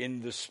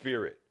in the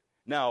Spirit.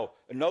 Now,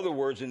 in other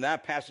words, in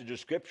that passage of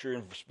Scripture,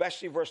 and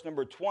especially verse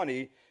number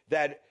 20,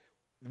 that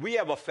we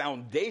have a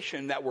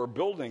foundation that we're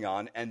building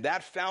on, and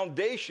that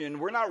foundation,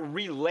 we're not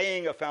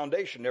relaying a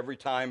foundation every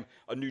time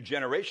a new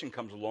generation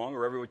comes along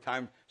or every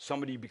time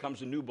somebody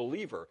becomes a new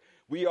believer.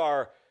 We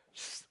are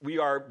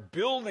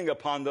building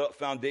upon the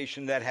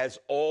foundation that has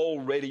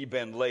already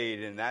been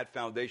laid, and that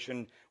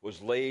foundation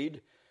was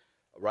laid,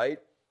 right?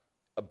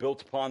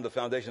 Built upon the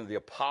foundation of the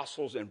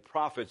apostles and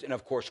prophets, and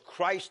of course,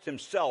 Christ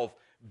himself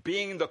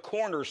being the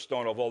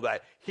cornerstone of all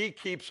that. He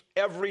keeps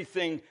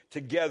everything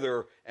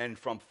together and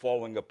from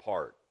falling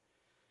apart.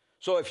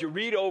 So if you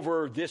read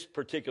over this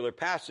particular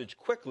passage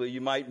quickly, you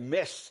might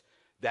miss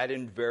that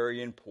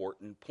very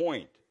important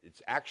point.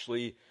 It's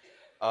actually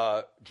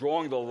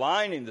drawing the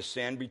line in the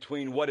sand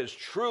between what is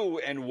true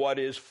and what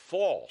is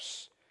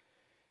false.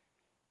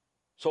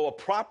 So a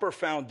proper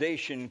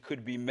foundation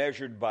could be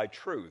measured by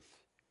truth.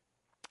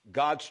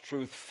 God's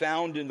truth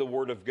found in the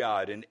Word of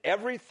God. And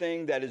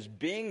everything that is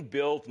being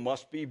built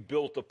must be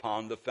built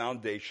upon the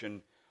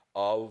foundation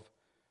of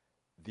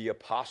the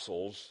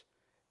apostles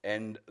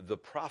and the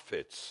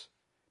prophets,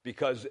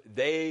 because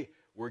they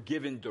were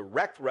given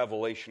direct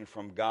revelation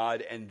from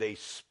God, and they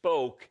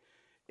spoke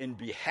in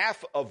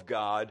behalf of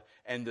God,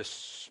 and the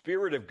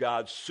Spirit of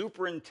God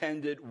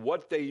superintended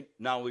what they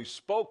not only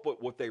spoke,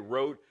 but what they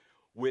wrote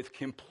with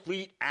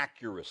complete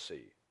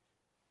accuracy.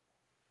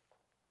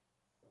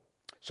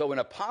 So an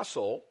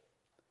apostle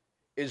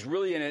is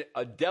really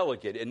a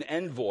delegate, an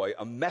envoy,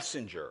 a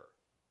messenger.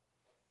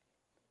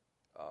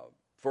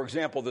 For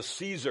example, the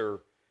Caesar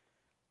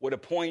would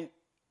appoint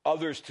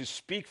others to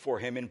speak for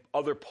him in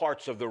other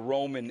parts of the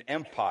Roman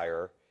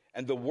Empire,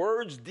 and the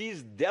words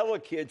these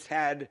delegates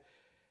had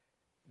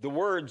the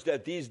words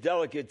that these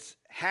delegates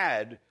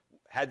had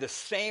the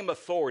same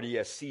authority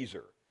as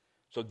Caesar.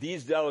 So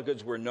these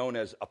delegates were known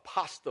as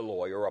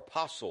apostoloi, or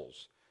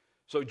apostles.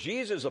 So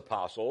Jesus'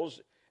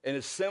 apostles, in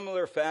a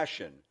similar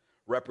fashion,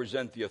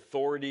 represent the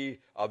authority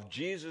of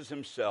Jesus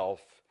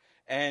himself,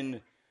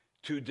 and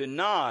to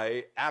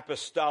deny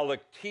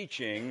apostolic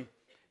teaching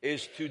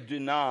is to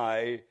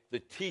deny the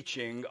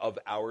teaching of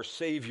our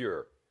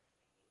Savior.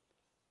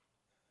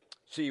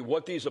 See,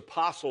 what these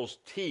apostles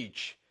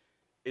teach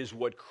is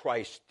what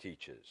Christ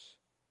teaches,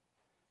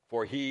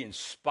 for he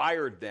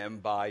inspired them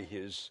by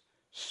his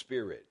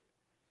Spirit.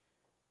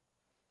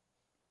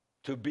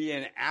 To be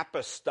an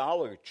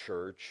apostolic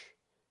church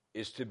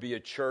is to be a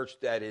church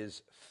that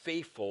is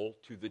faithful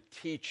to the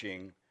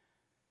teaching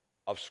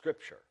of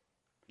Scripture.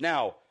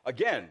 Now,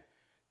 again,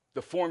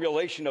 the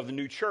formulation of the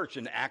new church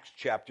in Acts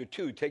chapter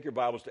 2. Take your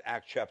Bibles to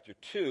Acts chapter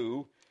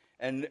 2,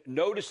 and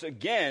notice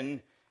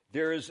again,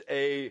 there is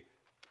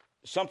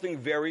something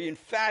very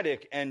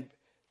emphatic, and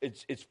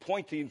it's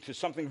pointing to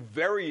something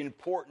very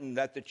important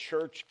that the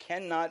church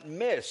cannot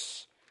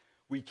miss.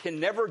 We can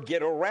never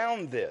get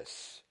around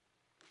this.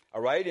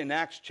 All right, in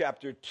Acts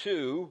chapter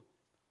 2,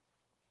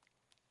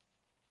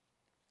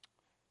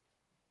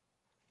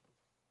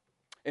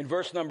 in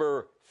verse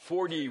number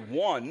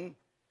 41,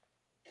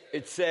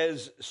 it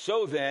says,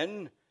 "So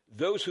then,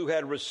 those who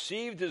had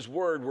received his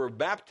word were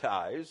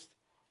baptized,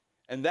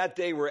 and that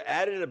day were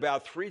added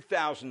about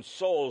 3,000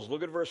 souls."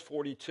 Look at verse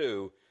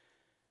 42.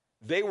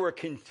 "They were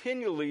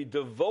continually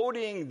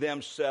devoting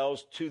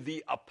themselves to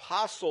the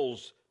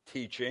apostles'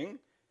 teaching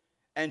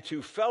and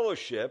to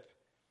fellowship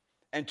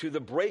and to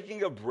the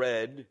breaking of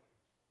bread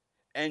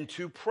and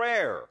to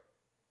prayer."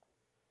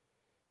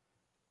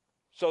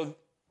 So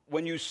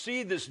when you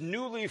see this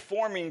newly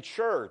forming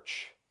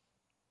church,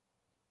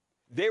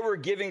 they were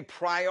giving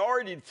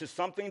priority to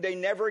something they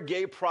never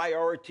gave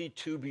priority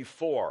to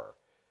before.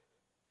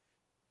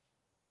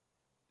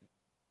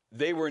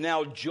 They were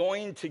now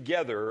joined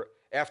together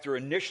after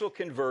initial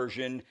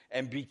conversion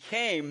and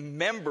became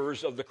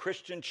members of the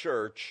Christian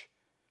church.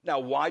 Now,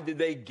 why did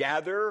they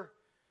gather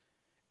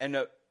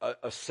and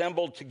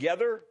assemble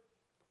together?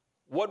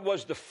 What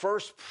was the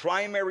first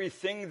primary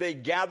thing they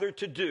gathered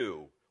to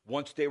do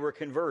once they were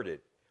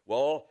converted?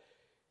 Well,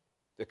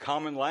 the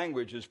common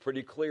language is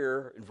pretty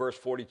clear in verse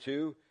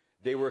 42.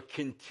 They were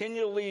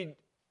continually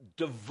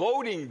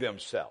devoting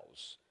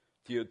themselves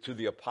to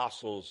the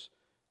apostles'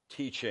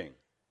 teaching.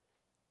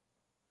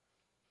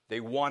 They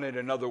wanted,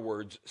 in other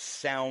words,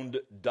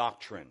 sound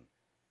doctrine.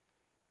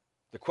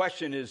 The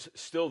question is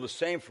still the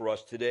same for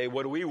us today.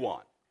 What do we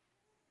want?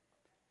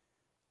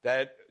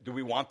 Do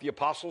we want the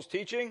apostles'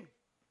 teaching?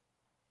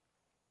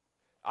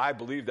 I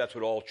believe that's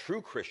what all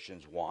true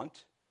Christians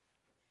want.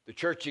 The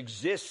church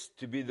exists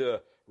to be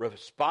the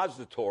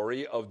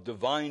repository of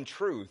divine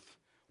truth,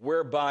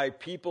 whereby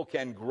people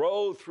can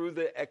grow through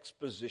the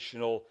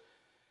expositional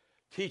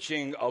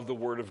teaching of the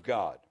Word of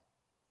God.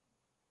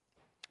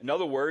 In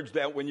other words,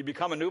 that when you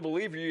become a new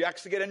believer, you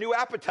actually get a new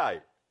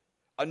appetite,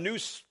 a new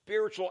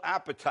spiritual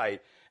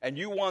appetite, and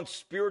you want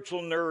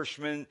spiritual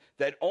nourishment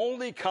that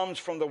only comes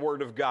from the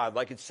Word of God.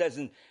 Like it says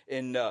in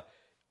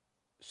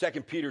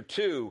 2 Peter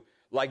 2,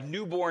 like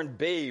newborn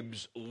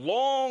babes,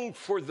 long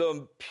for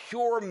the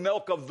pure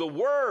milk of the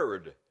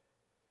Word,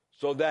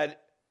 so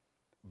that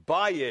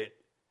by it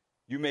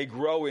you may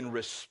grow in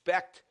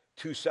respect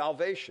to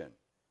salvation.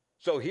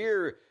 So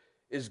here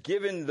is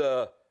given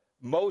the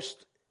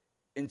most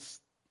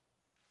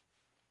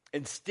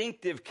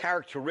instinctive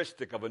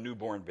characteristic of a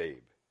newborn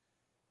babe.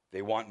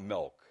 They want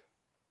milk.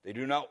 They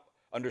do not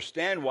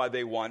understand why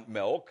they want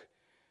milk.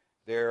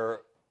 They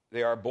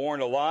are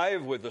born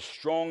alive with a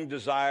strong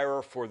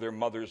desire for their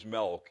mother's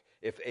milk.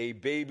 If a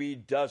baby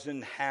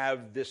doesn't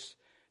have this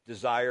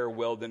desire,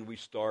 well, then we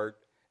start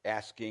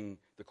asking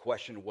the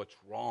question, what's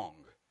wrong?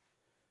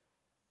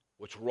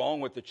 What's wrong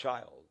with the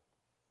child?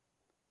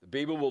 The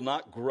baby will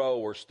not grow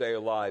or stay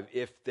alive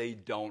if they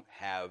don't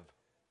have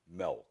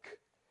milk.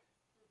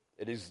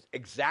 It is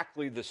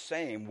exactly the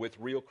same with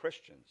real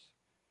Christians.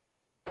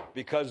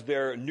 Because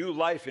their new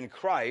life in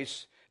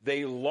Christ,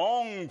 they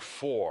long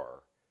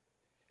for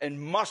and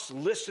must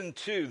listen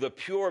to the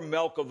pure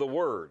milk of the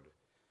Word.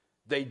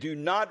 They do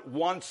not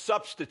want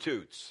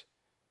substitutes.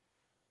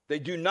 They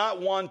do not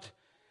want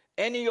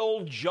any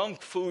old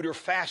junk food or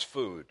fast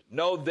food.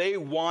 No, they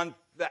want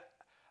the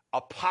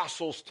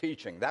apostles'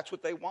 teaching. That's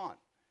what they want.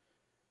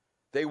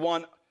 They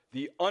want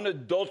the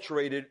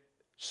unadulterated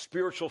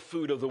spiritual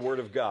food of the Word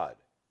of God.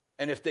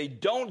 And if they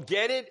don't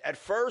get it at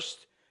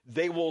first,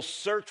 they will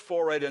search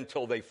for it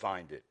until they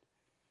find it.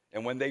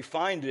 And when they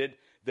find it,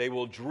 they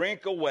will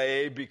drink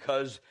away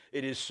because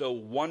it is so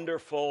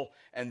wonderful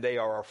and they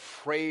are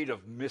afraid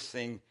of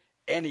missing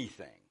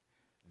anything.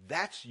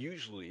 That's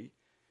usually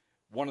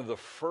one of the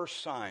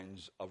first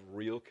signs of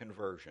real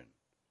conversion.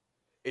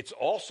 It's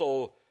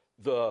also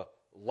the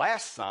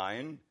last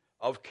sign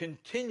of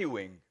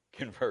continuing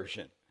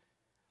conversion.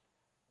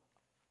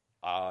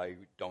 I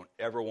don't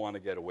ever want to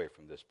get away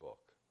from this book.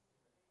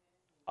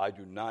 I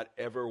do not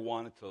ever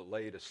want to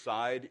lay it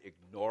aside,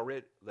 ignore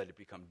it, let it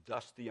become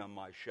dusty on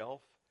my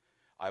shelf.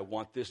 I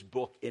want this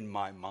book in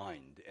my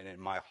mind and in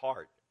my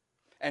heart.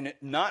 And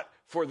not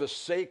for the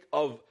sake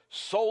of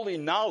solely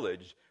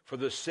knowledge, for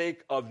the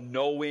sake of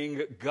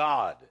knowing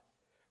God,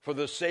 for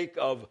the sake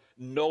of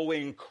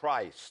knowing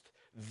Christ.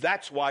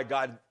 That's why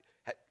God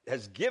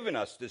has given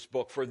us this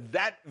book, for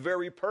that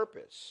very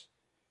purpose.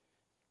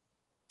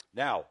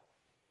 Now,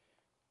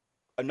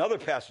 another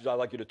passage I'd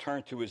like you to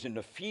turn to is in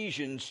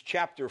Ephesians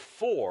chapter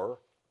 4,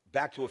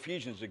 back to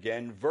Ephesians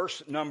again,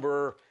 verse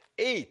number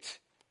 8.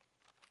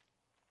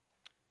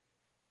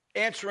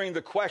 Answering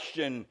the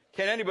question,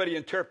 can anybody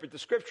interpret the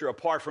scripture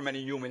apart from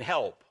any human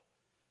help?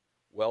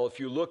 Well, if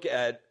you look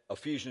at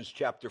Ephesians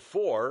chapter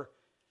 4,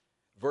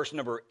 verse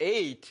number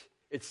 8,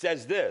 it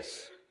says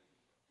this.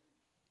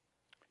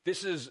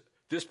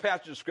 This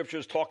passage of scripture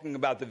is talking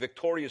about the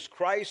victorious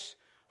Christ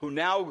who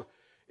now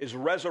is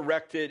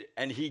resurrected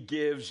and he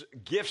gives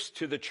gifts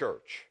to the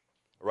church,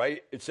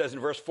 right? It says in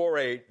verse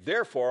 4:8,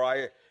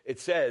 therefore, it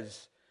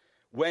says,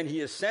 when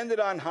he ascended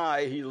on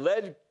high, he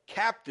led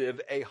captive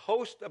a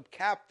host of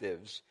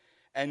captives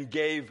and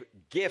gave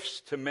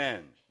gifts to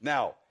men.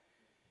 Now,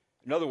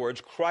 in other words,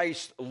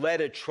 Christ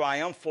led a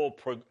triumphal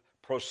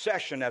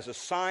procession as a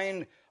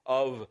sign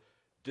of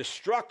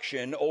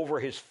destruction over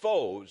his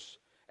foes,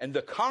 and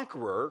the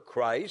conqueror,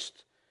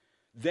 Christ,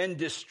 then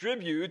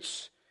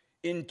distributes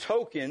in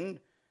token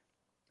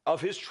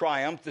of his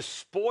triumph the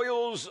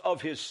spoils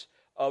of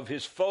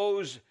his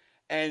foes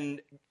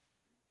and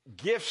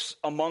gifts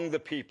among the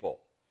people.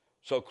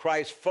 So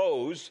Christ's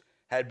foes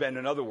had been,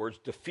 in other words,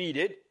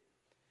 defeated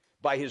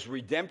by his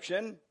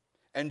redemption,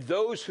 and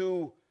those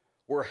who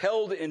were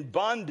held in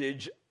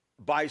bondage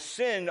by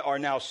sin are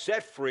now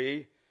set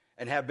free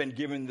and have been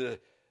given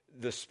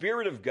the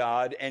Spirit of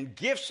God and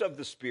gifts of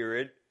the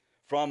Spirit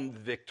from the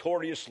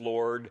victorious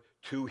Lord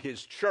to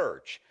his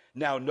church.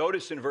 Now,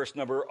 notice in verse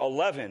number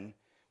 11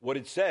 what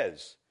it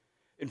says.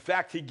 In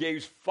fact, he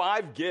gave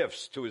 5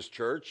 gifts to his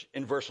church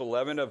in verse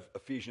 11 of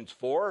Ephesians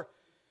 4.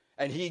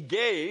 And he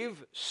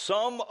gave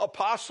some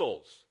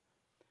apostles,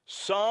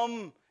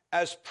 some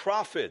as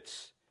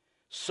prophets,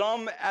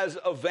 some as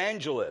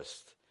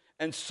evangelists,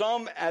 and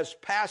some as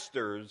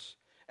pastors,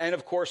 and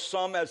of course,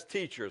 some as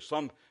teachers.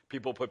 Some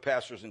people put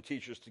pastors and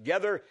teachers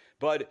together,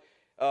 but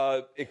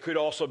it could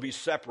also be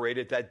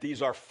separated that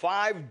these are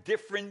 5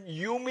 different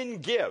human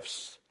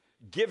gifts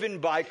given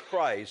by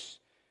Christ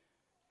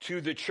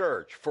to the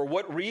church. For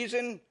what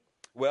reason?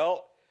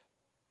 Well,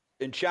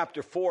 in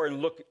chapter 4,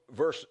 and look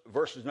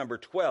verses number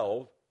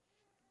 12,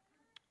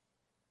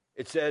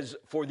 it says,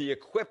 for the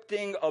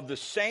equipping of the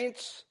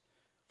saints,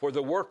 for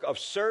the work of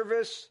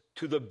service,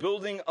 to the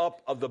building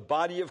up of the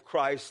body of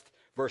Christ,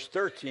 verse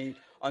 13,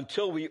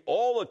 until we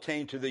all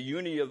attain to the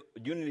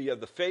unity of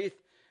the faith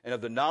and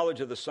of the knowledge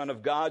of the Son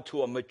of God,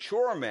 to a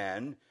mature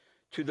man,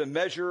 to the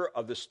measure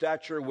of the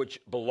stature which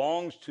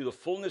belongs to the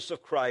fullness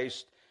of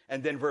Christ.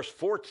 And then verse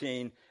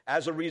 14,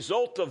 as a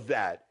result of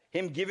that,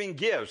 him giving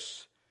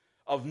gifts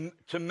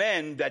to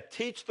men that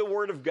teach the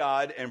word of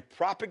God and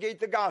propagate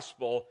the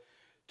gospel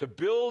to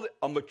build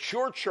a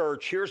mature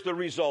church. Here's the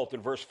result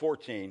in verse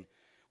 14.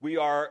 We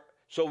are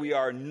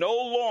no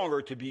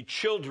longer to be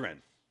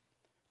children,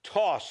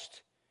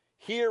 tossed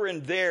here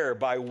and there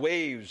by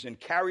waves and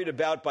carried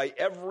about by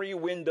every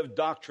wind of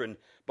doctrine,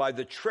 by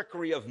the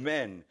trickery of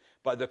men,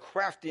 by the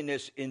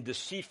craftiness in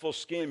deceitful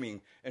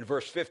scheming. In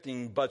verse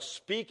 15, but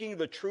speaking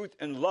the truth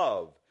in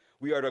love,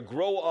 we are to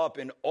grow up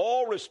in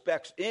all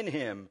respects in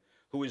him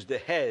who is the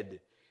head,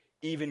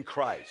 even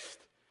Christ.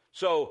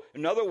 So,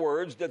 in other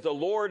words, that the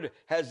Lord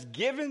has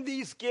given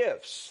these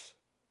gifts.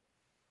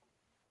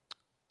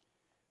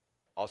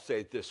 I'll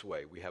say it this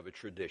way. We have a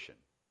tradition.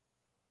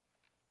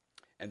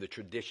 And the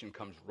tradition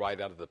comes right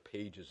out of the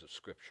pages of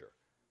Scripture.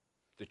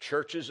 The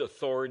church's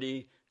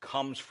authority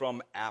comes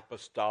from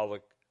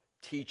apostolic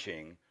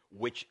teaching,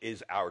 which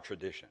is our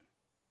tradition.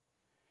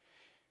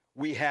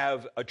 We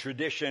have a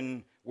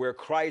tradition where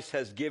Christ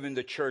has given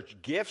the church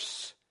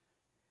gifts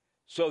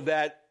so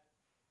that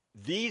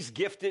these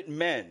gifted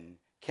men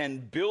can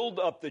build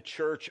up the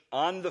church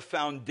on the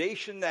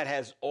foundation that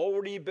has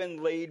already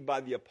been laid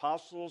by the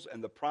apostles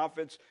and the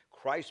prophets,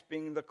 Christ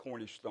being the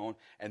cornerstone,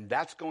 and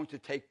that's going to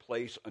take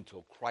place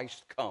until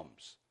Christ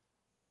comes.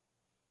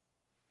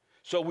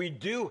 So we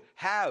do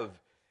have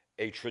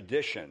a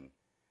tradition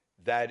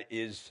that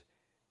is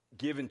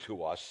given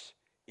to us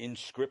in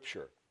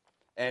Scripture,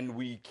 and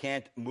we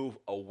can't move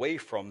away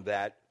from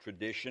that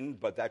tradition,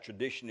 but that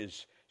tradition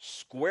is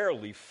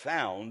squarely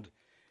found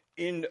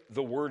in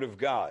the Word of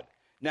God.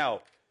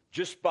 Now,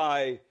 just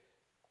by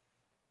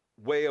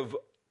way of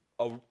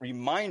a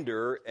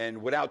reminder,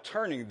 and without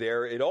turning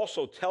there, it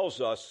also tells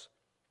us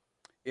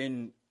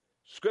in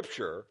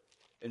Scripture,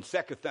 in 2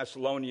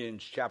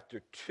 Thessalonians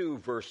chapter 2,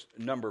 verse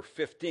number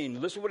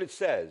 15. Listen what it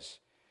says.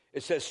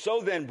 It says,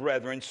 so then,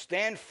 brethren,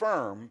 stand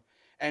firm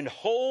and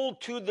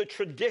hold to the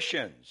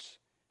traditions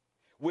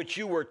which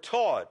you were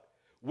taught,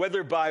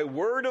 whether by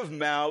word of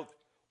mouth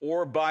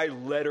or by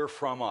letter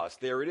from us.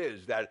 There it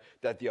is, that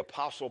the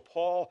Apostle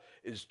Paul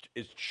is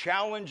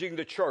challenging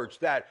the church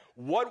that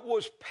what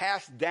was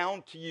passed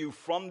down to you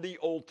from the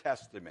Old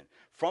Testament,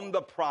 from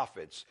the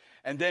prophets,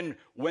 and then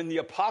when the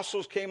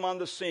apostles came on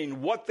the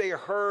scene, what they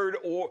heard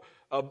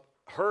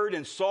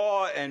and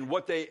saw and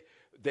what they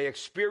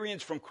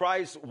experienced from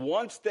Christ,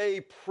 once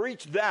they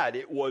preached that,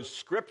 it was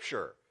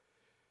Scripture.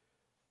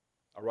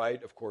 All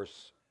right, of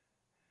course,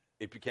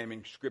 it became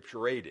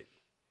scripturated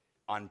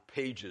on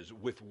pages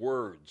with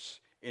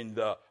words in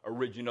the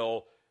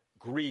original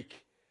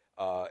Greek.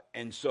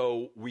 And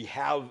so we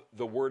have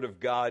the Word of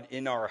God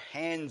in our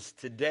hands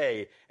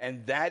today,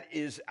 and that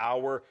is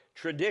our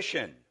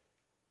tradition.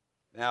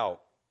 Now,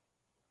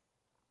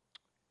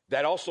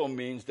 that also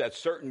means that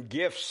certain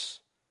gifts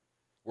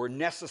were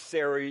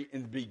necessary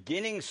in the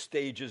beginning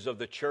stages of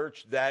the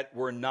church that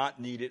were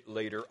not needed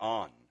later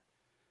on.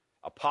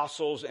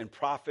 Apostles and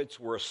prophets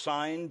were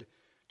assigned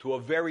to a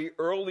very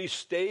early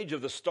stage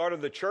of the start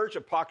of the church,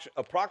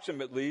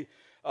 approximately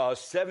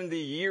 70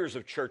 years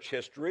of church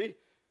history.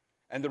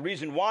 And the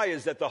reason why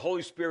is that the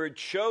Holy Spirit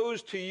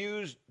chose to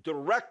use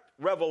direct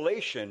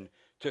revelation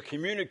to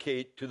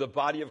communicate to the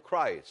body of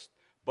Christ.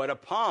 But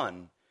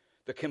upon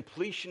the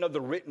completion of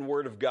the written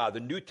Word of God, the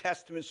New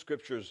Testament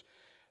scriptures,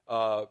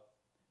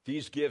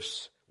 these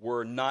gifts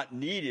were not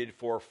needed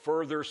for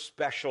further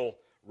special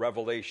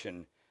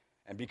revelation.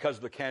 And because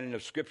the canon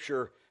of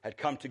Scripture had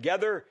come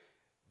together,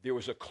 there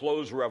was a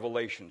closed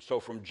revelation. So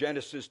from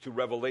Genesis to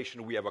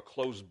Revelation, we have a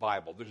closed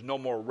Bible. There's no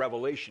more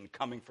revelation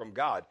coming from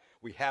God.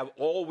 We have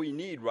all we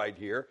need right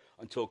here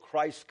until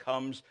Christ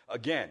comes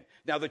again.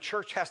 Now, the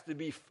church has to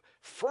be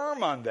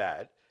firm on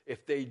that.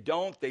 If they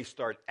don't, they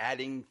start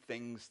adding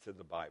things to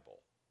the Bible.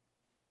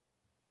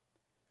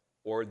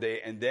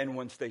 And then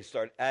once they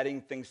start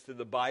adding things to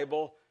the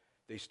Bible,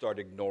 they start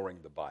ignoring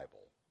the Bible.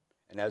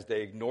 And as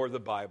they ignore the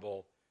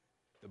Bible,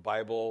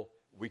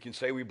 we can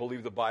say we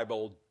believe the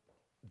Bible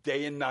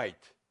day and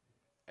night,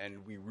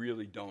 and we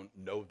really don't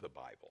know the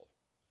Bible.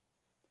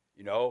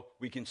 You know,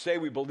 we can say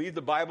we believe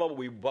the Bible,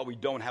 but we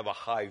don't have a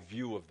high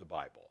view of the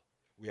Bible.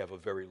 We have a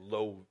very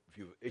low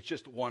view. It's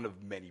just one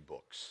of many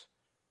books.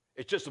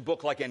 It's just a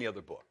book like any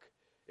other book.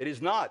 It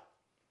is not.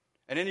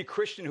 And any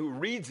Christian who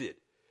reads it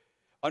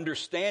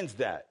understands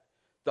that.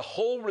 The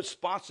whole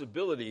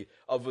responsibility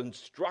of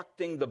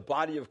instructing the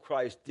body of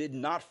Christ did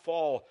not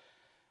fall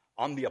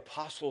on the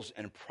apostles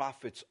and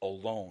prophets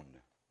alone.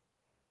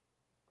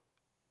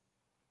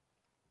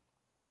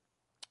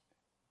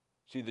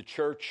 See, the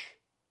church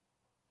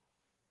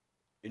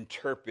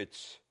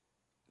interprets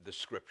the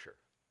Scripture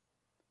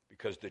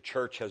because the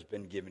church has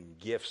been given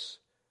gifts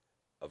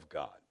of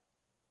God.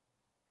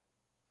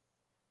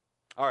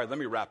 All right, let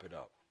me wrap it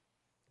up.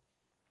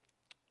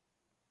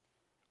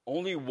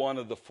 Only one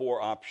of the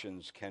four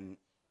options can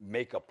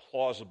make a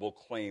plausible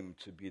claim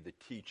to be the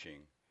teaching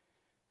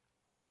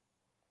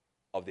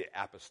of the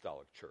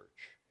apostolic church.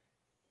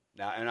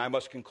 Now, and I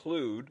must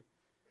conclude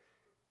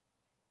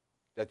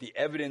that the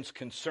evidence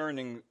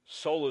concerning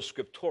sola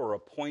scriptura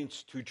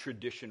points to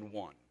tradition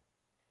one.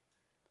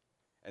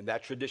 And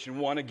that tradition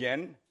one,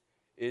 again,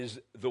 is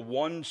the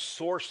one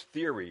source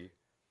theory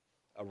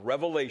of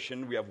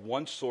revelation. We have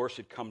one source.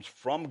 It comes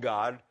from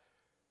God.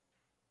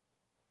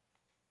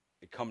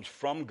 It comes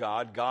from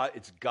God.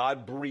 It's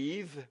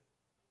God-breathed,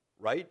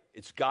 right?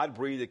 It's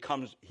God-breathed.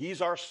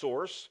 He's our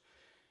source,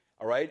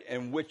 all right,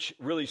 and which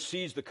really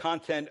sees the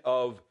content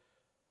of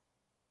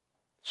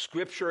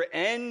Scripture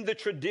and the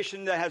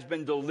tradition that has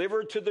been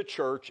delivered to the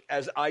church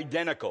as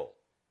identical.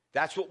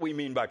 That's what we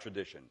mean by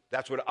tradition.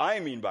 That's what I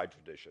mean by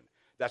tradition.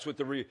 That's what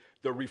the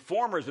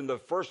reformers in the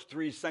first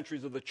 3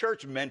 centuries of the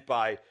church meant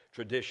by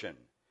tradition.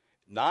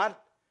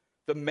 Not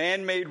the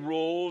man-made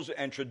rules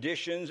and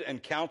traditions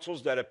and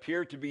councils that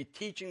appear to be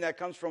teaching that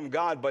comes from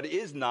God, but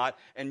is not,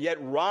 and yet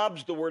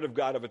robs the Word of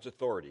God of its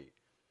authority.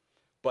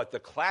 But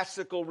the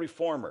classical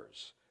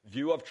reformers'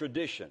 view of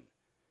tradition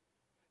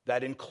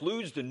that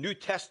includes the New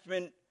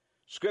Testament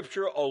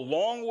Scripture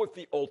along with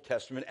the Old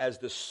Testament as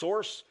the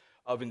source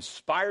of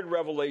inspired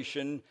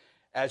revelation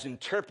as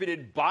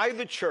interpreted by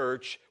the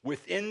church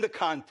within the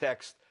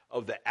context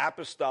of the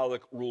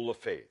apostolic rule of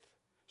faith.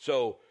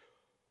 So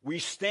we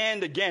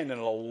stand again in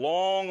a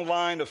long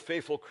line of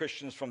faithful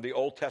Christians from the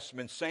Old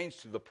Testament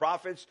saints to the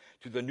prophets,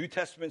 to the New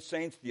Testament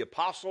saints, the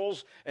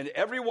apostles, and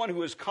everyone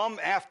who has come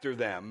after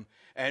them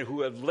and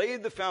who have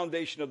laid the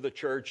foundation of the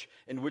church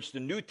in which the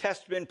New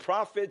Testament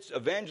prophets,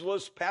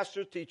 evangelists,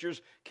 pastors,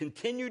 teachers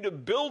continue to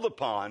build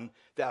upon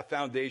that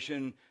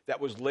foundation that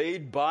was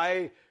laid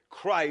by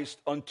Christ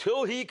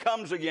until he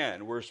comes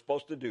again. We're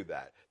supposed to do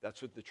that.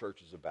 That's what the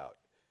church is about.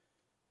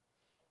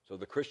 So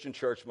the Christian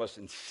church must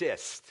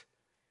insist.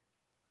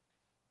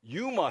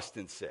 You must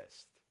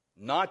insist,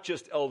 not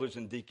just elders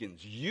and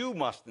deacons. You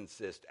must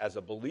insist as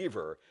a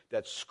believer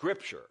that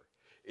Scripture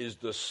is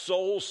the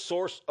sole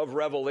source of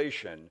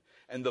revelation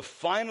and the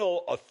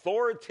final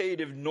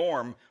authoritative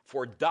norm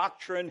for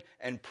doctrine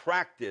and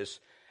practice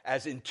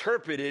as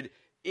interpreted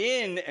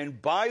in and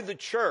by the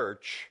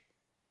church,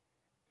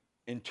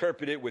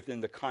 interpreted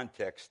within the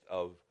context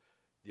of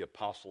the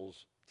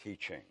apostles'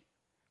 teaching.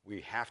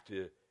 We have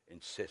to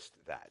insist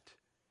that.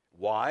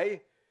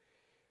 Why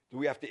do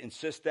we have to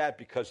insist that?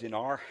 Because in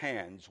our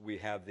hands we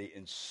have the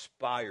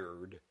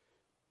inspired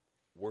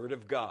Word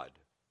of God,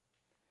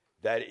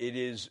 that it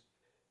is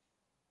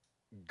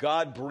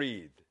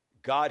God-breathed.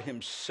 God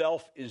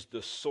himself is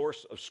the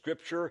source of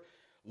Scripture,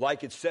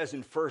 like it says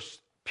in 1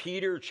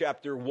 Peter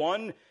chapter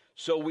 1.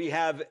 So we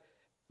have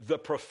the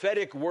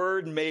prophetic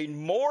word made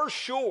more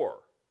sure,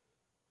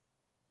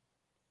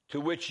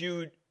 to which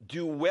you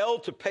do well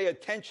to pay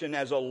attention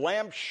as a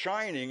lamp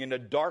shining in a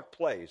dark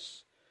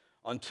place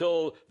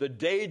until the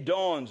day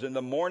dawns and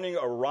the morning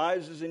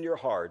arises in your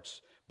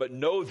hearts. But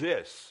know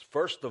this,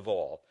 first of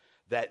all,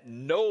 that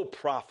no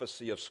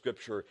prophecy of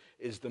Scripture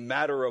is the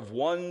matter of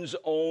one's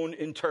own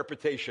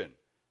interpretation.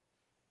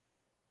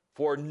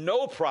 For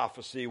no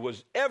prophecy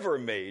was ever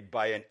made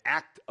by an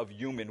act of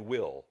human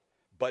will,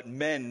 but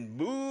men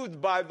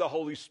moved by the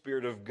Holy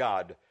Spirit of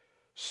God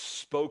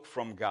spoke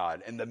from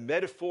God. And the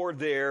metaphor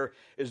there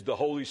is the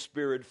Holy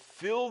Spirit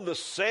filled the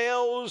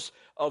sails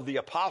of the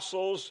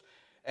apostles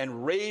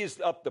and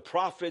raised up the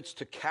prophets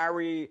to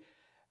carry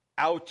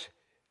out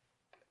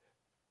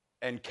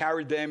and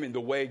carried them in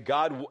the way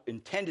God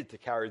intended to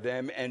carry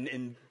them. And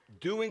in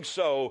doing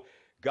so,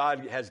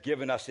 God has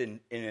given us an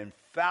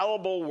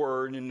infallible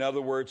word. In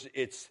other words,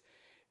 it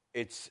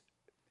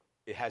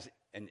has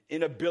an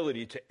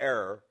inability to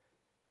err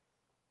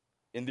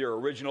in their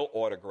original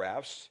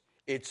autographs.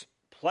 It's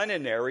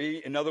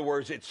plenary. In other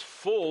words, it's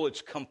full,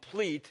 it's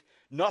complete.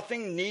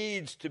 Nothing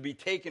needs to be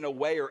taken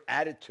away or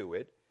added to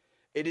it.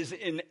 It is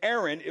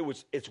inerrant.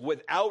 It's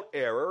without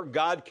error.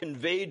 God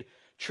conveyed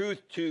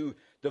truth to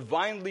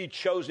divinely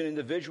chosen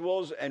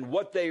individuals, and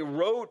what they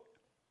wrote,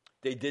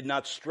 they did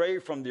not stray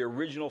from the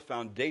original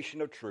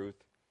foundation of truth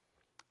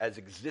as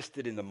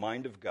existed in the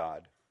mind of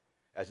God.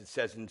 As it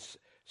says in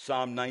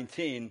Psalm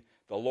 19,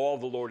 the law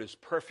of the Lord is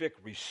perfect,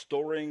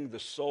 restoring the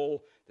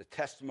soul. The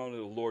testimony of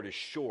the Lord is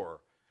sure,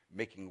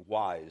 making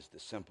wise the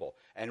simple.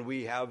 And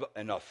we have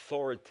an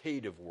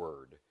authoritative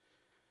word,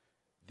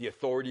 the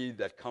authority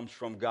that comes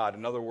from God.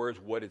 In other words,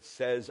 what it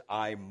says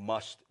I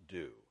must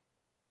do.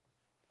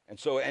 And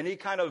so any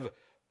kind of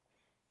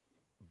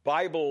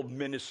Bible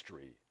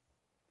ministry,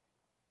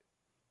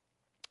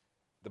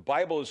 the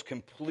Bible is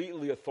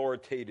completely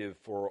authoritative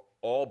for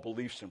all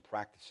beliefs and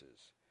practices.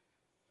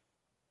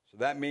 So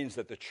that means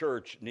that the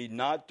church need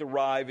not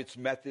derive its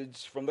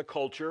methods from the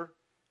culture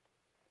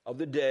of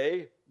the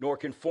day, nor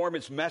conform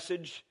its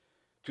message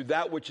to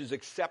that which is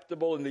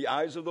acceptable in the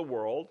eyes of the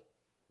world.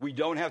 We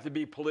don't have to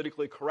be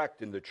politically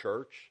correct in the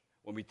church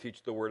when we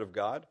teach the Word of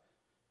God.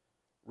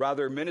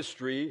 Rather,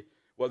 ministry,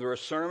 whether a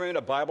sermon,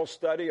 a Bible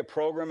study, a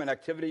program, an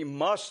activity,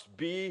 must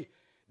be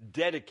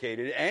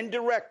dedicated and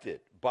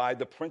directed by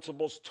the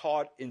principles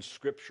taught in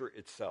Scripture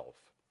itself.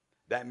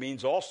 That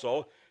means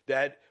also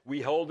that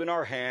we hold in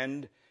our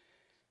hand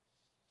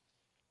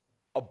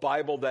a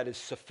Bible that is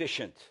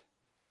sufficient.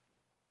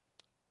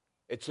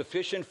 It's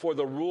sufficient for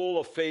the rule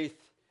of faith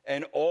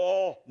and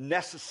all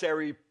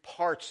necessary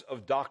parts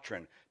of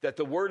doctrine. That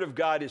the Word of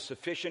God is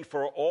sufficient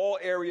for all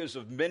areas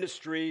of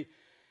ministry,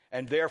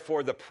 and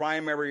therefore the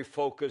primary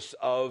focus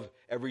of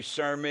every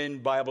sermon,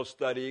 Bible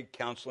study,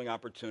 counseling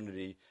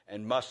opportunity,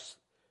 and must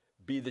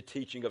be the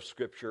teaching of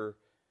Scripture.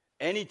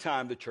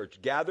 Anytime the church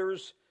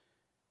gathers,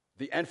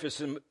 the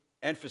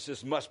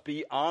emphasis must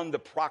be on the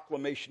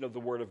proclamation of the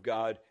Word of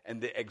God and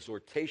the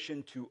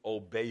exhortation to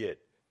obey it.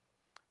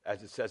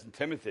 As it says in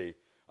Timothy,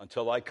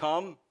 until I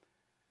come,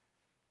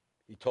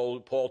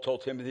 Paul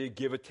told Timothy,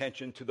 give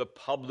attention to the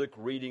public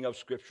reading of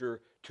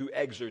Scripture, to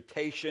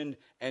exhortation,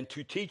 and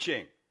to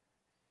teaching.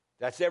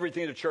 That's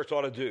everything the church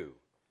ought to do.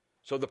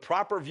 So the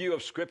proper view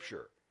of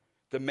Scripture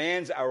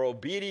demands our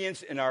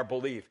obedience and our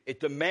belief. It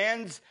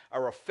demands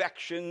our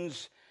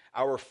affections,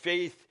 our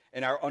faith,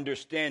 and our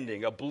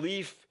understanding. A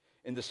belief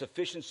in the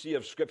sufficiency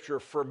of Scripture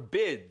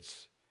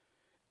forbids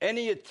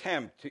any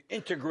attempt to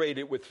integrate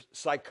it with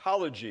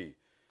psychology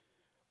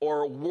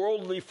or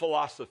worldly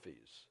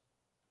philosophies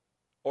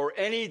or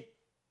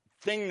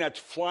anything that's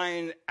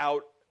flying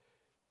out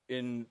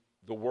in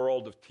the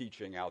world of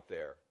teaching out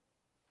there.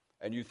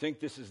 And you think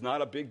this is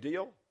not a big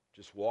deal?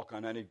 Just walk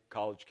on any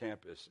college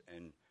campus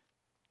and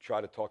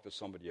try to talk to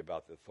somebody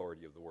about the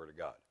authority of the Word of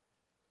God.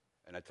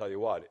 And I tell you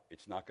what,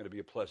 it's not going to be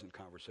a pleasant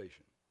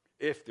conversation,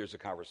 if there's a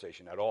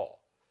conversation at all.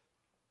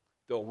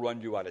 They'll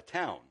run you out of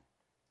town.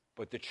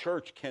 But the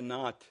church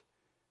cannot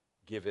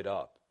give it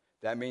up.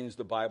 That means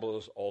the Bible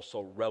is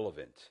also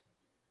relevant.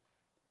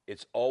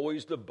 It's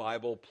always the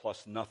Bible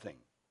plus nothing.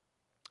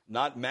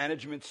 Not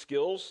management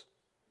skills,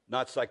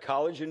 not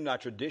psychology,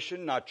 not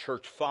tradition, not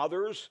church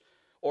fathers,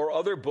 or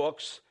other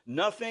books.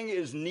 Nothing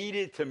is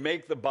needed to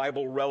make the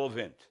Bible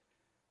relevant.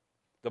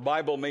 The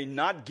Bible may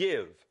not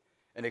give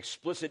an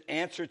explicit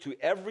answer to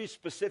every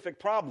specific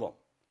problem,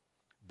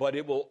 but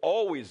it will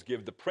always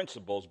give the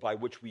principles by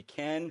which we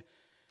can,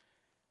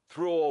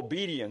 through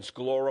obedience,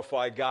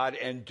 glorify God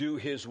and do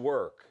His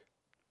work.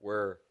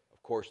 Where,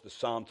 of course, the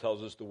Psalm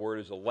tells us the Word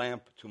is a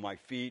lamp to my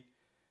feet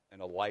and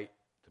a light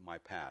to my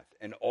path.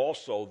 And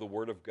also the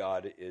Word of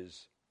God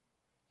is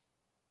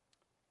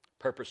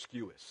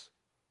perspicuous.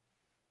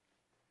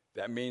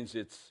 That means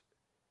it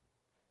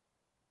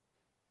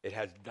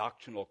has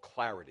doctrinal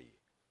clarity.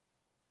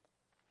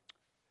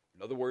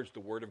 In other words, the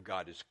Word of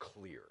God is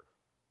clear.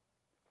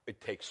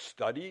 It takes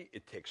study,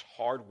 it takes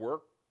hard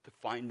work to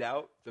find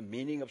out the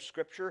meaning of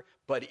Scripture,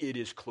 but it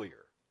is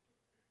clear.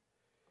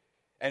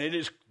 And it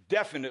is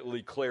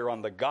definitely clear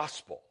on the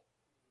gospel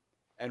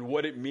and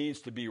what it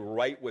means to be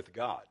right with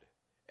God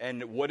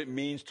and what it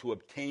means to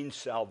obtain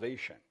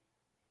salvation.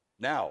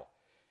 Now,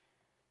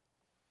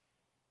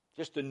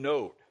 just a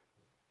note,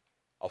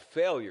 a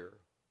failure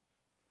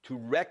to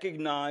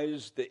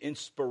recognize the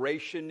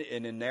inspiration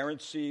and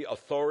inerrancy,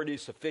 authority,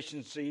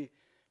 sufficiency,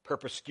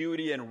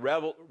 perspicuity, and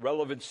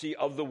relevancy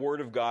of the Word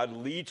of God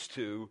leads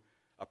to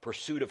a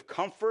pursuit of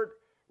comfort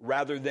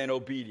rather than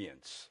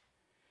obedience.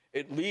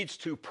 It leads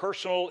to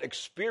personal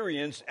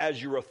experience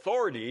as your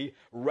authority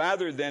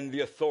rather than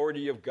the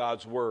authority of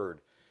God's Word.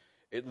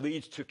 It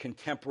leads to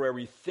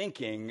contemporary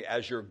thinking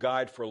as your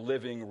guide for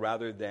living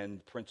rather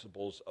than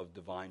principles of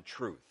divine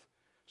truth.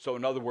 So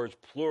in other words,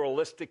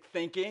 pluralistic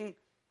thinking,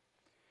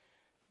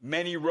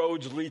 many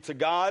roads lead to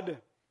God,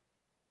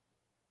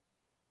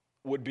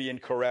 would be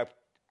incorrect,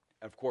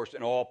 of course,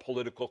 in all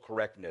political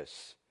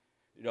correctness.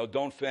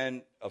 Don't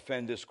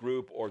offend this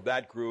group or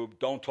that group.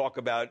 Don't talk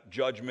about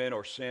judgment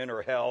or sin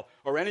or hell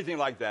or anything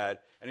like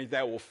that. Anything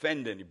that will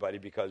offend anybody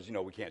because,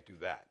 we can't do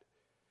that.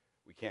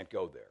 We can't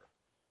go there.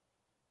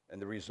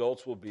 And the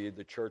results will be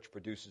the church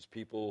produces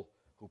people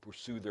who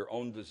pursue their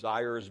own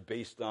desires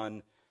based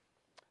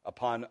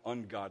upon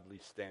ungodly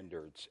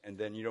standards. And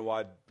then, you know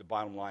what? The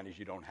bottom line is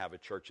you don't have a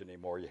church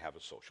anymore. You have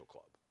a social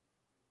club.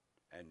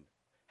 And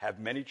have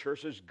many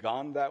churches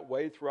gone that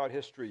way throughout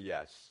history?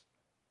 Yes,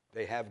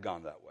 they have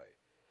gone that way.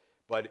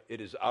 But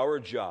it is our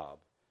job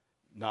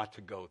not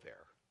to go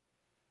there.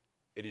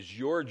 It is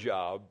your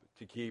job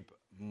to keep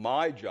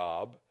my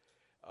job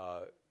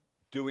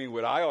doing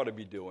what I ought to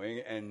be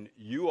doing, and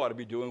you ought to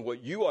be doing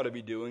what you ought to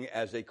be doing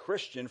as a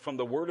Christian from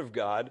the Word of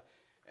God,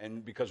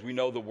 and because we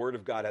know the Word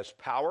of God has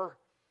power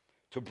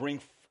to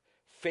bring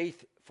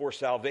faith for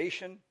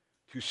salvation,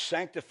 to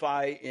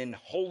sanctify in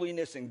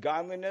holiness and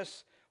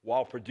godliness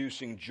while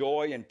producing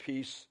joy and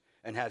peace,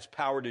 and has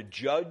power to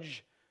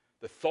judge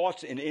the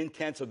thoughts and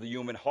intents of the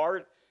human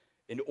heart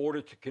in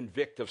order to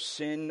convict of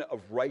sin, of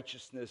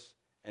righteousness,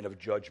 and of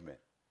judgment.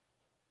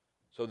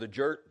 So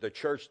the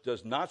church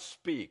does not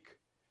speak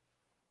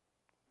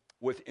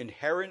with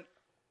inherent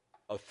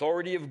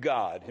authority of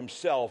God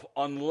himself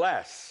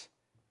unless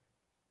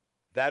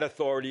that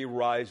authority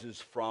rises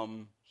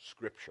from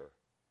Scripture.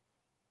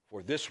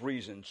 For this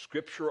reason,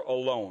 Scripture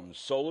alone,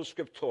 sola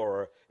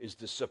scriptura, is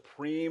the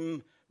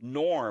supreme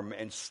norm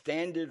and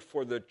standard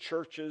for the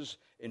church's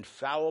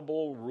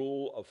infallible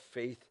rule of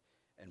faith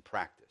and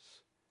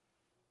practice.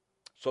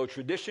 So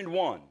tradition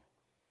one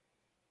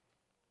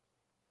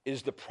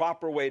is the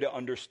proper way to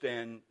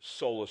understand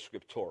sola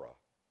scriptura,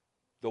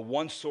 the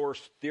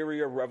one-source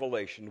theory of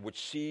revelation,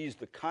 which sees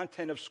the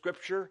content of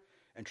Scripture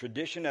and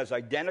tradition as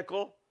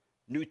identical,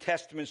 New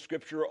Testament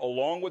Scripture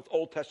along with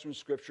Old Testament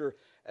Scripture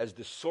as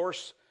the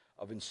source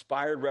of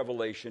inspired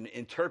revelation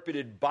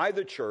interpreted by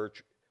the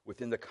church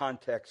within the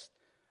context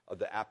of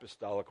the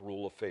apostolic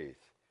rule of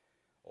faith.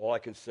 All I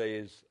can say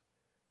is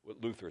what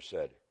Luther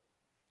said,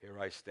 "Here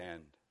I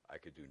stand, I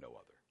could do no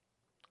other."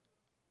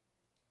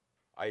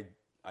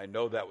 I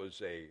know that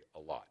was a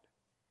lot,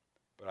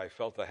 but I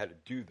felt I had to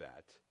do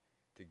that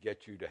to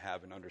get you to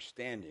have an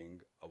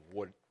understanding of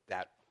what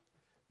that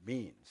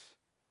means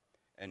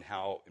and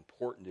how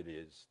important it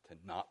is to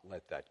not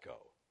let that go.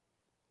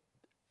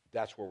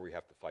 That's where we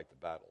have to fight the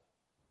battle,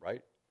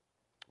 right?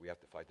 We have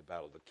to fight the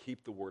battle to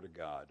keep the Word of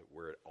God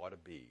where it ought to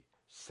be,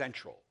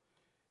 central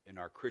in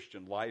our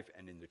Christian life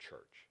and in the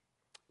church.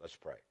 Let's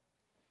pray.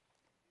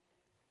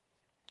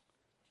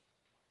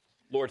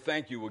 Lord,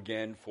 thank you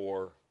again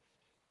for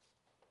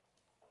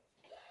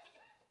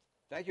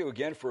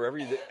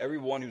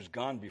everyone who's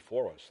gone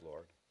before us,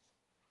 Lord.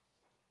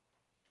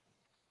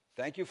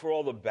 Thank you for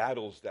all the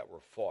battles that were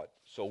fought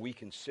so we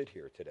can sit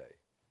here today.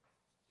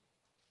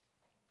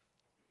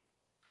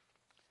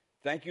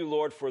 Thank you,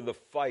 Lord, for the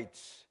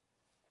fights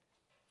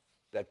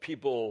that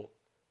people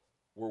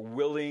were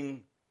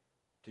willing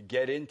to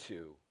get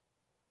into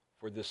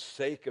for the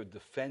sake of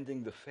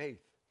defending the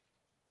faith,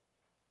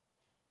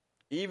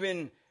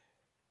 even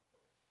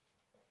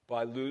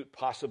by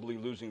possibly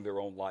losing their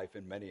own life,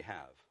 and many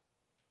have.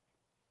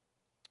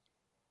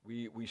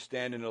 We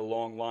stand in a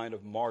long line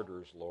of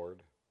martyrs,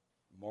 Lord.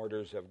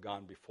 Martyrs have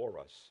gone before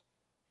us,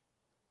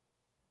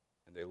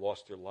 and they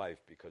lost their life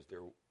because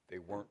they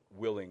weren't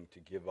willing to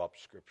give up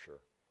Scripture.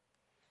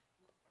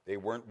 They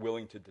weren't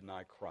willing to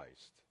deny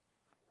Christ.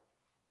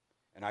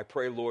 And I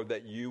pray, Lord,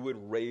 that you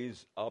would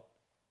raise up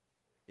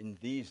in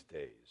these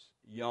days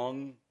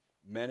young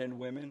men and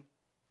women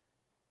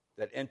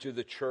that enter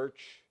the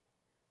church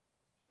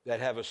that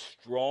have a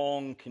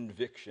strong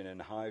conviction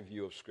and high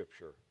view of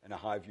Scripture and a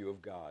high view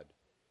of God.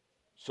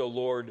 So,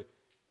 Lord,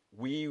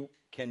 we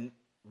can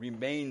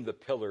remain the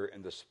pillar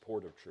and the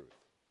support of truth.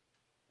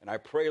 And I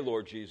pray,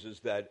 Lord Jesus,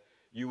 that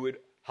you would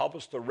Help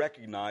us to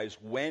recognize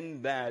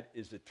when that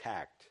is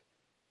attacked.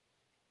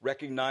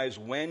 Recognize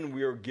when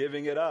we are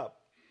giving it up.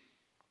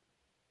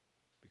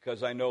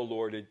 Because I know,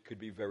 Lord, it could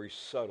be very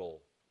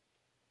subtle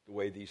the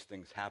way these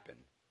things happen.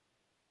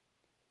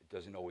 It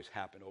doesn't always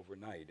happen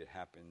overnight. It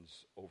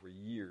happens over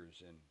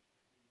years and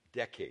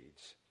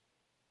decades.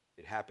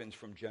 It happens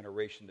from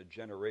generation to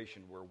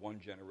generation, where one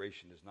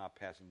generation is not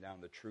passing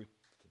down the truth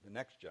to the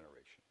next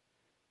generation.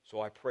 So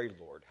I pray,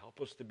 Lord,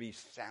 help us to be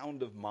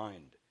sound of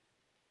mind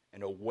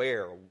and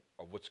aware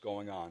of what's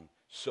going on,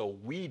 so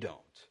we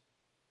don't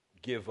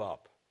give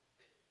up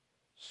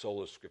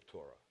sola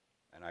scriptura.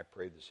 And I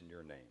pray this in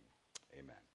your name. Amen.